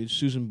one, dude,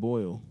 Susan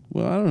Boyle.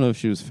 Well, I don't know if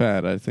she was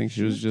fat. I think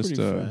she was just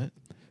pretty a. fat.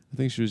 I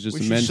think she was just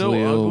Was a she so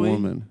mentally ill ugly?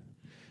 woman.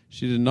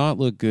 She did not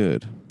look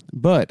good,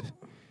 but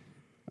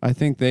I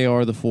think they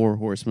are the 4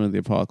 horsemen of the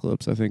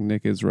apocalypse. I think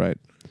Nick is right.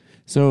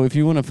 So if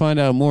you want to find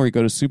out more, you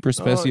go to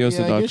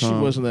superspeciosa.com. Yeah, I guess she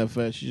wasn't that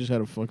fat. She just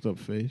had a fucked up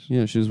face.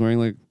 Yeah, she was wearing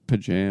like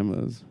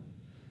pajamas.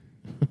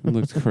 It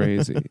looks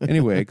crazy.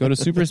 Anyway, go to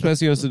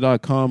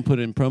superspeciosa.com, put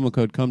in promo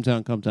code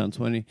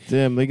CUMTOWN20.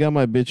 Damn, they got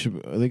my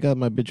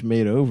bitch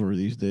made over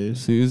these days.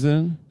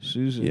 Susan?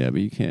 Susan. Yeah,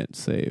 but you can't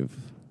save.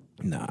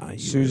 Nah, you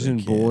Susan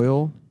really can't.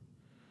 Boyle.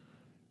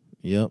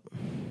 Yep.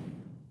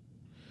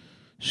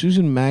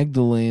 Susan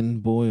Magdalene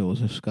Boyle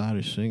is a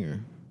Scottish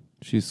singer.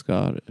 She's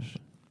Scottish.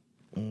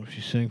 Oh,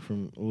 she sang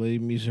from Les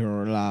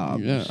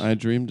Miserables. Yeah, I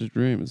Dreamed a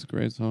Dream. It's a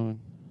great song.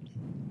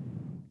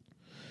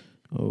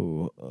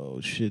 Oh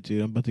shit,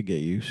 dude! I'm about to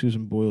get you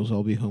Susan Boyle's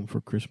 "I'll Be Home for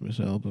Christmas"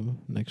 album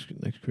next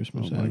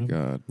Christmas. Oh, my album.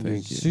 God.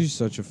 Thank you. She's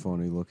such a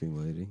funny looking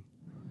lady.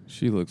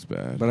 She looks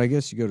bad. But I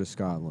guess you go to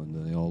Scotland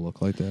and they all look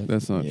like that.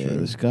 That's not Yeah, true.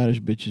 the Scottish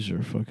bitches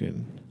are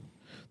fucking.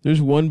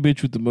 There's one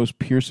bitch with the most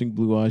piercing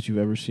blue eyes you've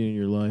ever seen in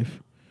your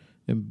life,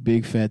 and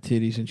big fat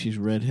titties, and she's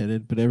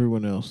redheaded. But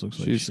everyone else looks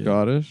like She's shit.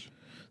 Scottish?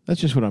 That's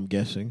just what I'm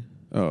guessing.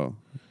 Oh.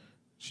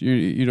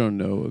 You don't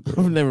know a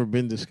girl. I've never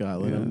been to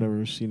Scotland. Yeah. I've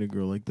never seen a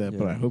girl like that,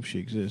 but Yeah. I hope she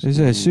exists. Is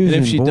that Susan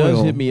And if she Boyle?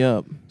 does, hit me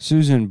up.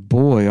 Susan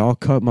Boy, I'll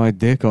cut my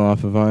dick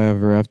off if I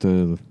ever have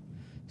to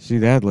see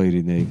that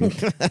lady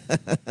naked.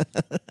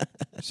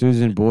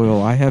 Susan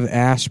Boyle, I have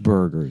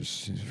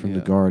Asperger's from The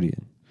Yeah.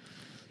 Guardian.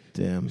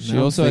 Damn. She Now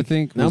I'm also, I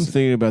think, now I'm was-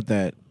 thinking about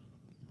that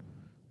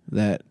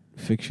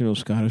fictional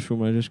Scottish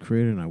woman I just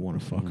created, and I want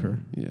to fuck her.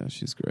 Yeah,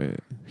 she's great.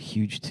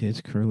 Huge tits,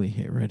 curly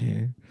hair, red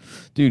hair.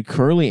 Dude,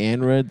 curly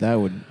and red, that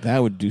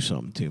would do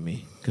something to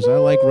me. Because I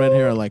like red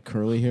hair, I like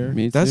curly hair.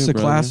 Me too, That's the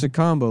brother. classic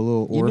combo,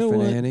 little You know orphan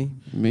what? Annie.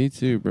 Me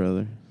too,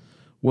 brother.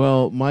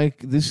 Well,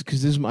 Mike, I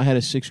had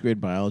a 6th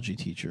grade biology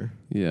teacher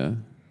Yeah.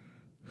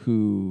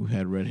 who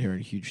had red hair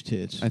and huge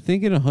tits. I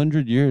think in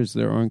 100 years,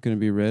 there aren't going to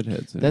be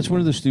redheads That's one anymore.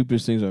 of the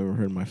stupidest things I've ever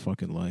heard in my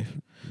fucking life.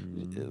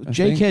 I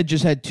Jake think- had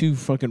just had 2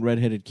 fucking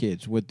redheaded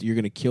kids. What, you're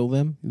going to kill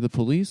them? The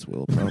police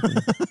will, probably.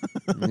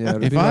 Yeah,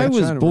 it'd If be I like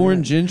was China.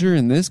 born ginger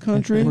in this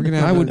country, We're gonna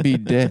have I a- would be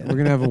dead. We're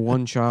going to have a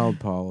one-child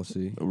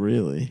policy.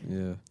 Really?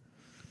 Yeah.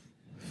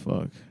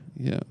 Fuck.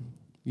 Yeah.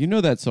 You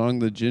know that song,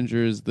 The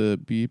Ginger is the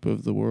Beep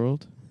of the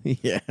World?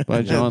 Yeah.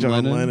 By John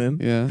Lennon?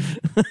 Yeah.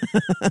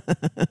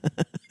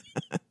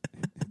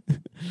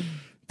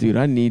 Dude,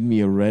 I need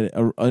me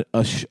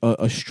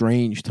a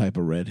strange type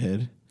of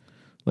redhead.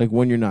 Like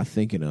one you're not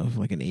thinking of,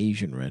 like an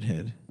Asian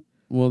redhead.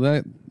 Well,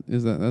 that's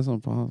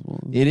not possible.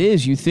 It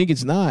is. You think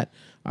it's not.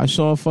 I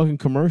saw a fucking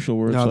commercial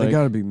where it's No, like, they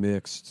got to be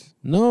mixed.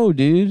 no,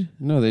 dude.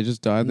 No, they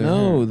just dyed their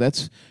No, hair.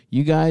 that's,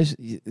 you guys,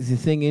 the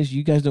thing is,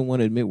 you guys don't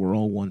want to admit we're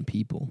all one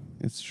people.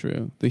 It's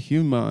true. The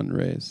human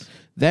race.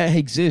 That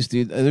exists,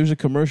 dude. There's a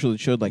commercial that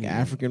showed like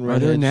African Are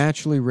there redheads.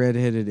 naturally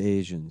redheaded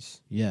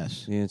Asians?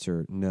 Yes. The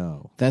answer,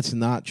 no. That's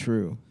not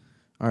true.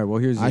 All right, well,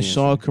 here's the I answer.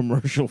 saw a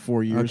commercial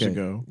 4 years Okay.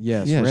 ago.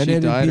 Yes, Yeah, she dyed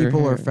redheaded her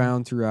people are hair.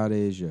 found throughout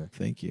Asia.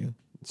 Thank you.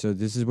 So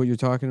this is what you're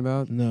talking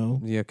about? No.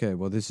 Yeah, okay,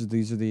 well, these are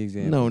the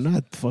examples. No,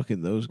 not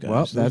fucking those guys. Well,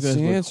 Those that's guys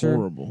the look answer.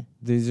 horrible.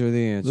 These are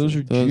the answers. Those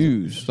are Those-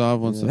 Jews. Stav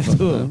wants Yeah. to fuck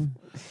them.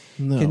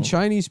 No. Can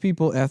Chinese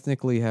people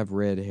ethnically have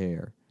red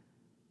hair?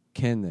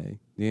 Can they?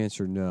 The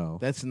answer, no.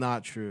 That's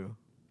not true.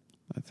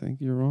 I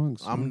think you're wrong.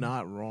 son. I'm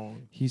not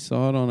wrong. He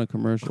saw it on a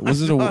commercial.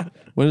 Was it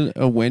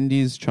a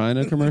Wendy's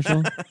China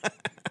commercial?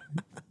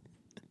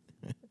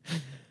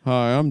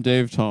 Hi, I'm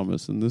Dave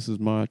Thomas, and this is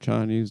my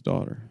Chinese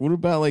daughter. What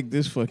about like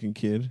this fucking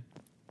kid?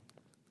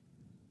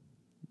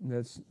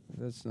 That's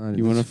not.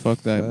 You want to fuck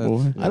that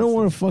boy? I don't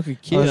want to fuck a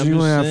kid. Oh, I'm so you just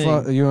want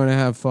saying. to you want to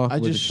have fuck I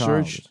with just a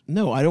child? searched.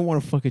 No, I don't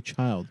want to fuck a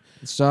child.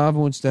 Stav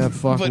wants to have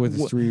fuck But with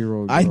a what-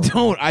 3-year-old girl. I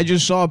don't. I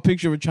just saw a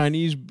picture of a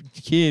Chinese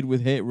kid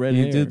with red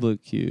hair. He did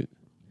look cute,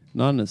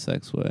 not in a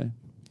sex way.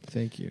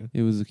 Thank you.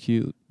 It was a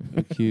cute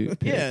pic.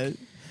 Yeah.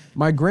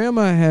 My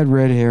grandma had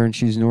red hair, and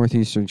she's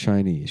northeastern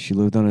Chinese. She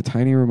lived on a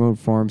tiny remote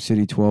farm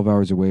city 12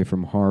 hours away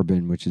from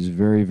Harbin, which is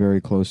very,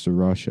 very close to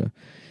Russia.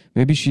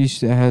 Maybe she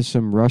has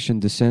some Russian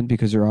descent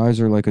because her eyes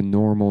are like a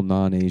normal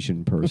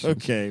non-Asian person.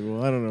 Okay.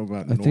 Well, I don't know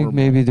about. I think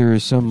maybe there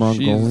is some She's,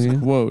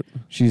 Mongolian. quote,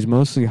 She's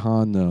mostly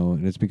Han though,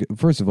 and it's because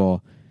first of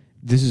all,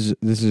 this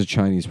is a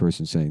Chinese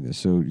person saying this,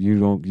 so you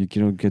don't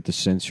get to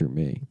censor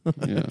me.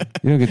 yeah.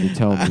 You don't get to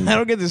tell I me.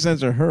 don't get to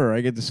censor her. I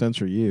get to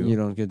censor you. You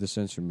don't get to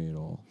censor me at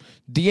all.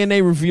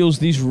 DNA reveals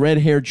these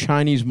red-haired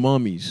Chinese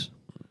mummies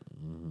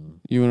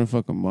You want to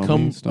fuck a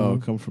mummy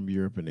stuff? come from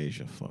Europe and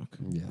Asia. Fuck.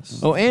 Yes.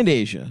 Oh, and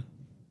Asia.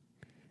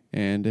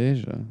 And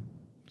Asia.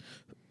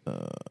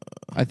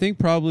 I think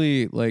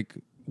probably like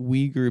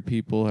Uyghur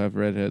people have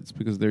redheads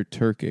because they're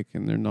Turkic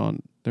and they're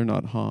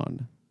not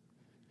Han.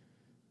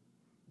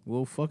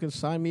 Well, fucking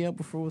sign me up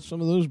with some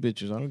of those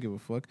bitches. I don't give a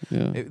fuck.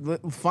 Yeah.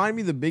 Find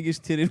me the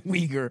biggest titted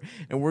Uyghur,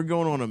 and we're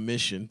going on a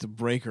mission to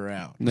break her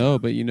out. No,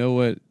 but you know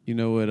what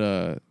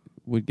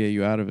would get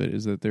you out of it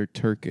is that they're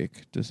Turkic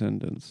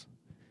descendants.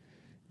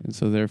 And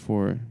so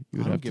therefore you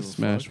would don't have to give a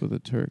smash fuck. with a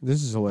Turk.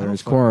 This is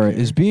hilarious. fucking Quara, care.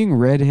 is being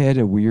redhead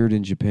a weird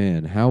in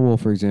Japan? How will,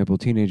 for example,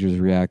 teenagers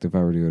react if I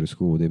were to go to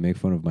school? Would they make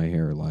fun of my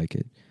hair or like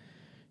it?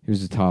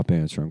 Here's the top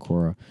answer on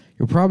Quora.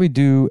 You'll probably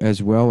do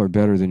as well or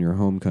better than your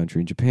home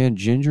country. In Japan,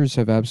 gingers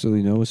have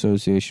absolutely no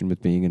association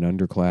with being an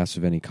underclass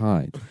of any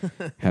kind,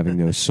 having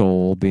no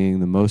soul, being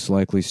the most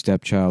likely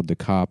stepchild to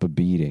cop a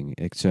beating,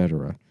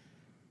 etc.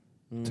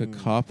 to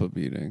cop a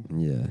beating.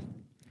 Yeah.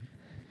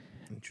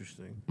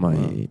 Interesting.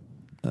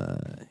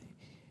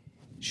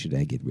 Should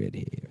I get red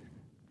hair?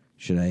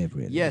 Should I have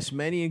red hair? Yes,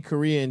 many in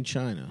Korea and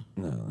China.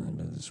 No,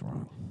 that's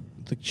wrong.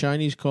 The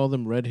Chinese call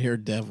them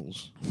red-haired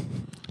devils.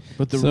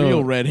 But the So-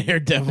 real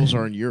red-haired devils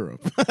are in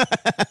Europe.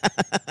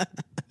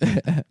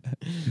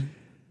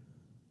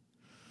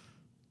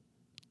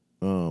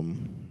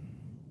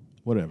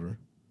 Whatever.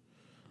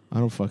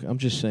 I'm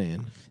just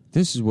saying.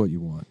 This is what you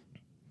want.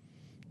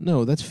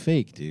 No, that's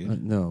fake,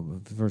 dude. No,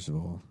 but first of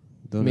all,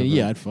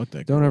 I'd fuck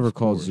that girl. don't ever of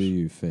call course.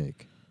 ZU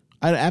fake.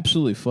 I'd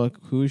absolutely fuck.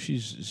 Who is she? I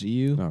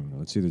ZU? don't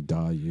know. It's either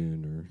Da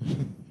Yoon or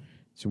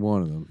it's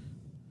one of them.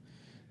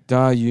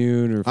 Da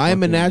Yoon or I am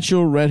a fucking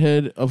natural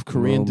redhead of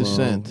Korean Momo,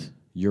 descent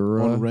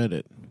Yura. on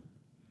Reddit.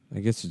 I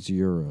guess it's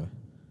Yura.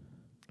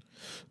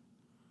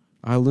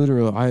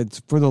 It's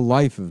for the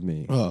life of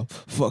me. Oh,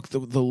 fuck. The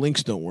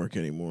links don't work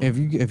anymore.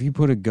 If you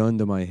put a gun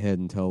to my head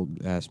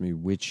and ask me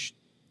which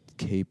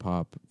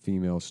K-pop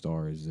female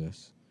star is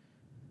this,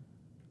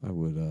 I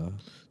would.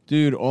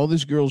 Dude, all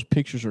this girl's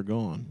pictures are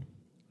gone.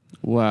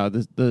 Wow,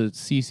 the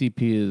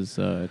CCP is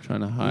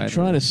trying to hide. I'm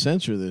trying to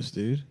censor this,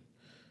 dude.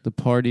 The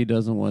party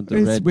doesn't want the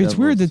It's red.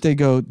 weird Devils.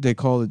 that they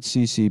call it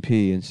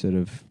CCP instead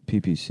of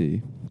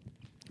PPC,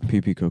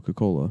 PP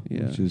Coca-Cola,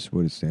 Yeah. which is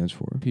what it stands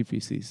for.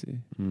 PPCC.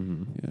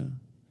 Mm-hmm. Yeah,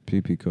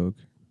 PP Coke.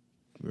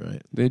 Right.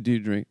 they do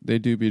drink. They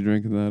do be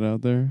drinking that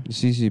out there.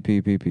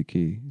 CCP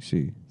PPK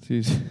C.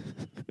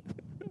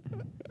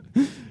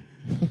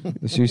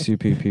 The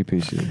CCP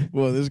PPC.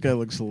 Well, this guy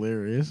looks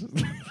hilarious.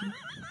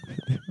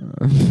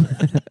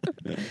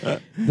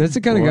 That's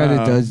the kind of guy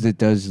Wow. that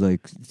does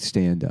like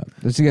stand up.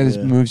 That's the guy that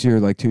Yeah. moves here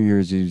like 2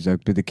 years. He's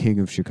like the king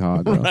of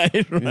Chicago. right.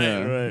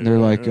 Yeah. They're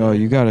like, oh,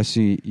 you gotta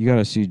see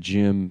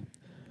Jim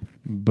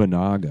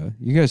Banaga.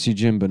 You gotta see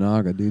Jim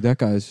Banaga, dude. That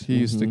guy's He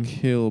used to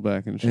kill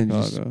back in and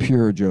just Chicago.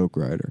 pure joke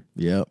writer.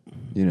 Yep.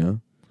 You know,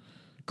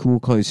 cool,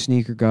 clay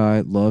sneaker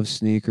guy. Loves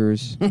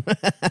sneakers.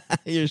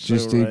 You're so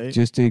right.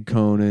 Just did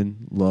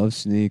Conan. Loves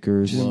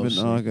sneakers. Jim Love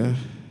Banaga.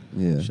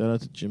 Yeah. Shout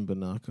out to Jim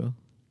Banaka.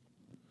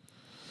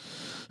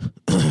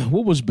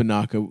 What was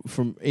Banaka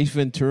from Ace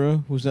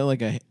Ventura? Was that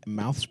like a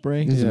mouth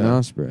spray? This is a Yeah.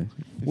 mouth spray.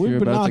 If Where'd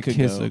you're about to Banaka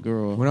kiss go? a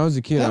girl, When I was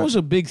a kid, That was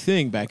a big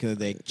thing back in the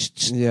day.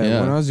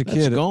 when I was a That's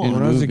kid, gone.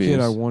 when I was a kid,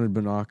 Movies. I wanted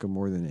Banaka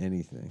more than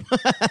anything.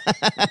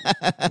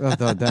 I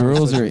thought that girls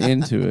was are such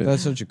into it.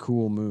 that's such a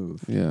cool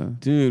move. Yeah.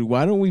 Dude,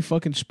 why don't we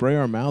fucking spray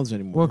our mouths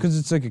anymore? Well, because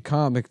it's like a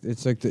comic.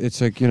 It's like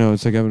you know,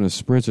 it's like having a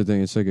spritzer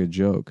thing. It's like a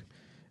joke.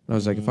 And I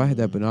was like, if I had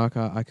that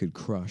Banaka, I could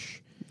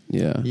crush.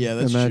 Yeah. yeah,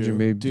 that's Imagine true.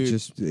 maybe Dude,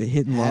 just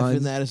hitting having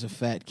lines, that as a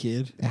fat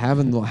kid.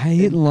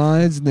 hitting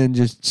lines, and then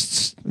just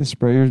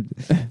spray your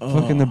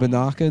fucking the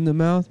Banaka in the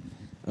mouth.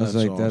 I was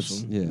That's like, that's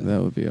awesome. yeah,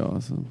 That would be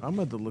awesome. I'm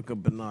about to look up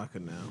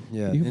Banaka now.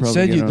 yeah. You could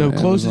probably Instead, get the it on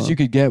closest Amazon. you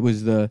could get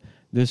was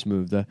this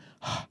move.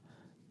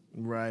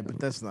 Right, but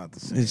that's not the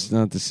same. It's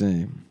not the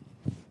same.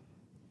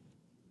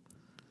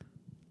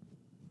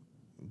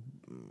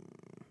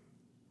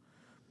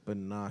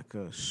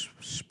 Banaka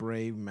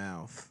spray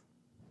mouth.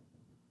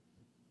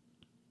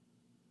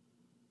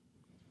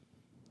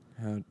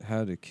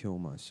 How to kill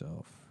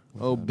myself.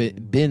 Oh,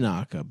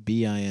 Binaka,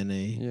 Bina.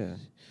 Yeah.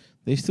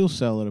 They still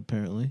sell it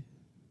apparently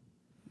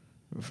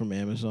from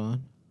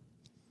Amazon.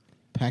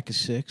 Pack of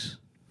 6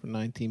 for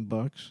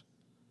 $19.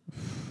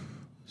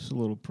 It's a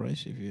little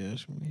pricey if you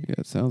ask me. Yeah,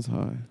 it sounds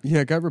high. Yeah,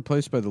 it got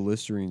replaced by the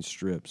Listerine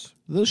strips.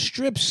 Those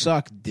strips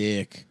suck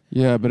dick.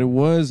 Yeah, but it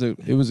was a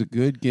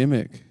good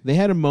gimmick. They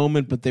had a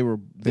moment, but they were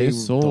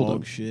sold dog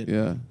them. shit.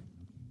 Yeah.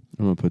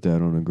 I'm gonna put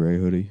that on a gray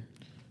hoodie.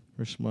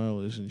 Her smile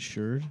is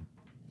insured.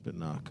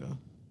 Banaka.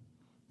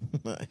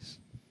 Nice.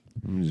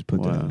 I'm gonna just put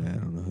Wow.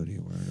 that on a hoodie.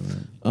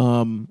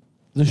 Where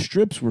The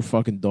strips were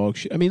fucking dog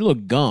shit. I mean,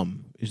 look,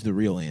 gum is the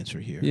real answer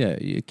here. Yeah,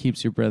 it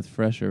keeps your breath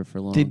fresher for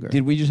longer.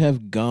 Did we just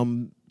have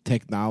gum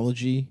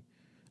technology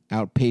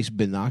outpace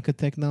Banaka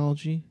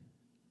technology?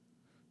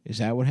 Is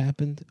that what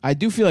happened? I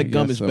do feel like I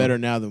gum guess is so. better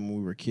now than when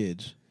we were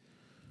kids.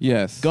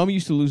 Yes. Gum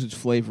used to lose its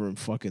flavor in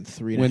fucking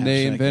 3.5 when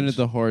they seconds. invented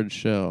the hard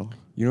shell.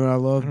 You know what I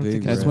love? I don't Big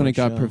think Red. That's when it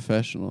got shell.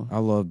 professional. I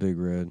love Big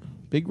Red.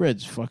 Big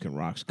Red's fucking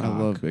rocks cock. I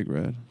love Big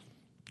Red.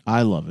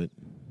 I love it.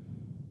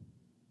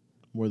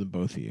 More than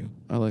both of you.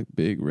 I like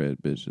big red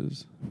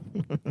bitches.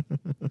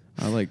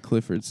 I like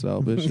Clifford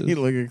style bitches. You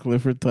like a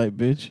Clifford type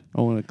bitch?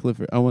 I want a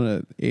Clifford. I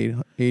want a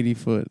 80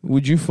 foot.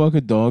 Would you fuck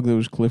a dog that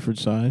was Clifford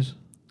size?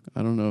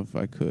 I don't know if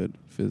I could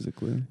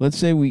physically. Let's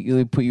say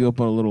they put you up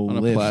on a little On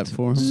a lift.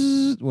 platform.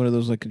 Zzz, one of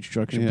those like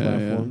construction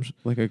platforms.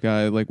 Like a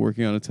guy like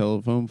working on a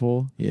telephone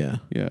pole. Yeah.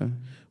 Yeah.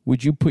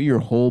 Would you put your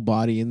whole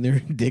body in there,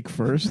 dick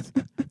first?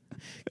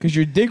 Because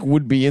your dick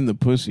would be in the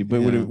pussy,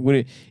 but Yeah. would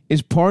it?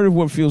 Is part of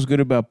what feels good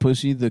about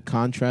pussy the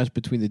contrast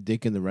between the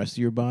dick and the rest of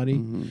your body?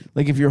 Mhm.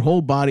 Like if your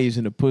whole body is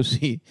in a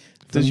pussy,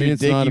 does me, your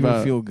it's dick not even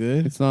about- feel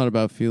good? It's not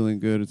about feeling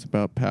good. It's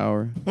about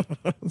power.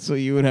 So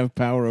you would have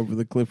power over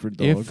the Clifford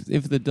dog.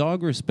 If the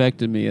dog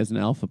respected me as an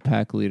alpha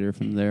pack leader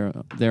from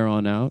there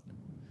on out,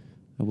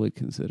 I would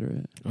consider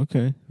it.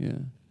 Okay. Yeah.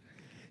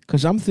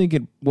 Because I'm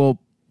thinking, well,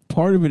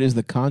 part of it is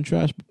the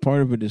contrast, but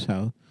part of it is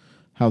how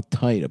how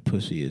tight a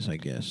pussy is, I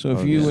guess. So if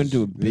Oh, you this went to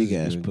a is big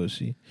ass good.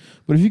 pussy,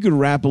 but if you could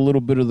wrap a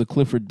little bit of the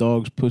Clifford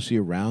dog's pussy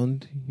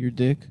around your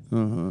dick,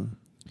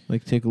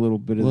 like take a little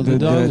bit of Well, the the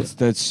dog-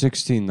 That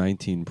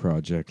 1619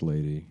 Project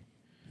lady.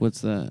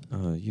 What's that?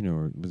 You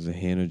know, was it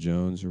Hannah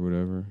Jones or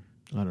whatever?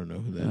 I don't know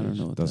who that I don't is.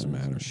 know. What Doesn't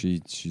that is. matter.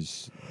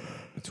 She's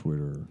a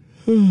Twitter.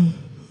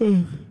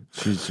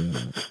 She's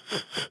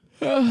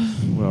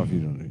well, if you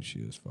don't know who she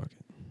is, fuck it.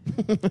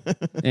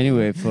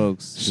 Anyway,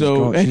 folks.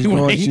 So she's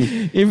anyway,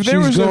 going- if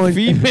there she's was a going-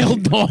 female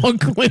dog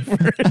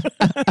Clifford,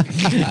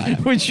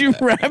 would you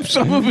wrap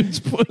some of its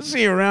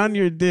pussy around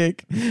your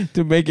dick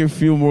to make it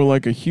feel more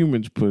like a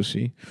human's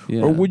pussy,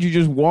 Yeah. or would you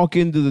just walk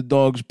into the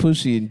dog's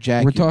pussy and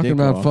jack? We're your talking dick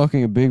about off?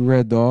 fucking a big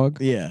red dog.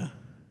 Yeah.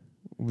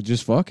 Well,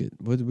 just fuck it.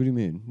 What do you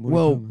mean? What are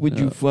Well, you talking would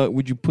you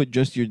would you put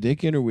just your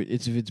dick in, or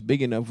if it's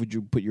big enough, would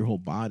you put your whole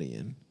body in?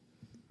 about?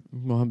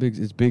 Well, how big?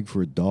 It's big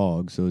for a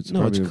dog, so it's No,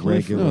 probably it's a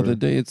Clifford. regular. No, the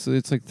day it's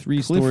like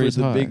 3 Clifford stories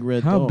the high. big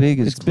red How dog. big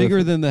is It's bigger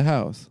Clifford? than the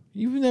house.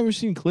 You've never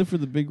seen Clifford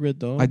the big red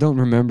dog? I don't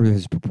remember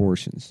his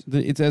proportions.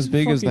 It's as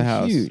big as the Fucking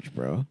house. Huge,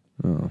 bro.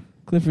 Oh,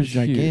 Clifford's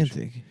It's huge.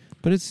 gigantic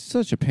But it's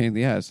such a pain in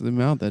the ass. The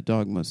amount that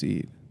dog must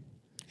eat.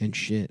 and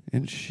shit.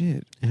 And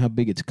shit. And how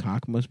big its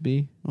cock must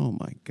be. Oh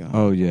my god.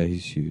 oh yeah,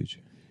 he's huge.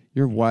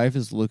 Your wife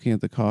is looking at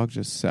the cock,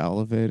 just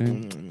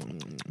salivating.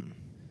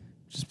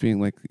 Just being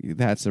like,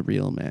 that's a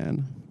real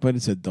man. But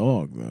it's a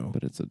dog, though.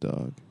 But it's a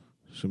dog.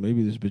 So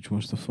maybe this bitch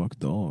wants to fuck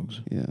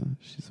dogs. Yeah.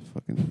 She's a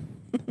fucking.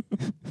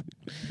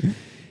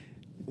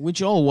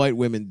 Which all white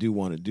women do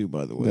want to do,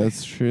 by the way.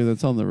 That's true.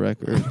 That's on the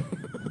record.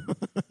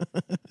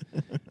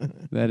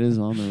 That is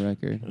on the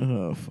record.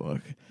 Oh,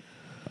 fuck.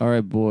 All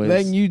right, boys.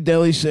 That new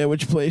deli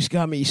sandwich place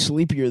got me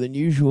sleepier than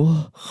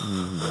usual.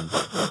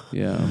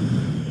 Yeah.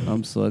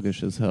 I'm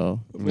sluggish as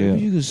hell. Maybe Yeah.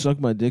 you could suck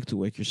my dick to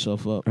wake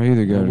yourself up. I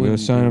either gotta go wouldn't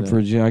sign do up for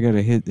a that. gym. I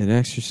gotta hit an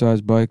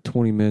exercise bike,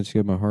 20 minutes to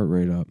get my heart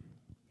rate up.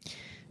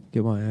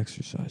 Get my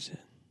exercise in.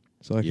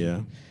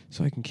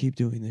 So I can keep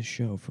doing this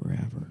show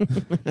forever.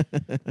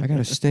 I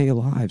gotta stay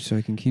alive so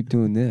I can keep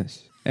doing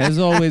this. As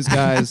always,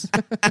 guys.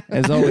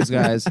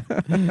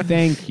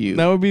 Thank you.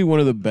 That would be one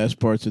of the best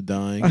parts of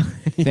dying.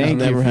 Thank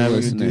never you for having to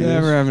listening. do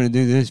Never having to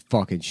do this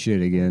fucking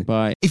shit again.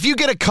 Bye. If you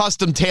get a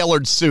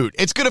custom-tailored suit,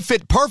 it's going to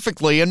fit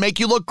perfectly and make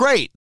you look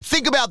great.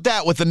 Think about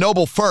that with a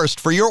Noble First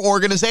for your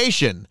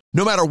organization.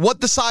 No matter what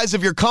the size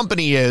of your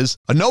company is,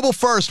 a Noble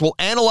First will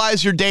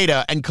analyze your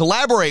data and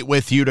collaborate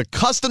with you to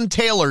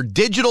custom-tailor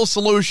digital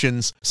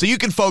solutions so you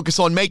can focus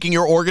on making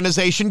your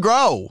organization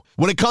grow.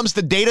 When it comes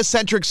to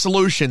data-centric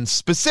solutions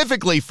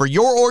specifically for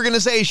your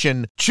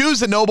organization,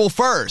 choose a Noble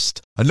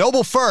First. A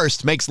Noble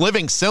First makes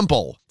living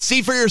simple.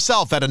 See for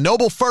yourself at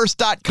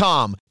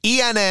enoblefirst.com,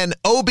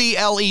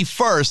 ENNOBLE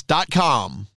first.com.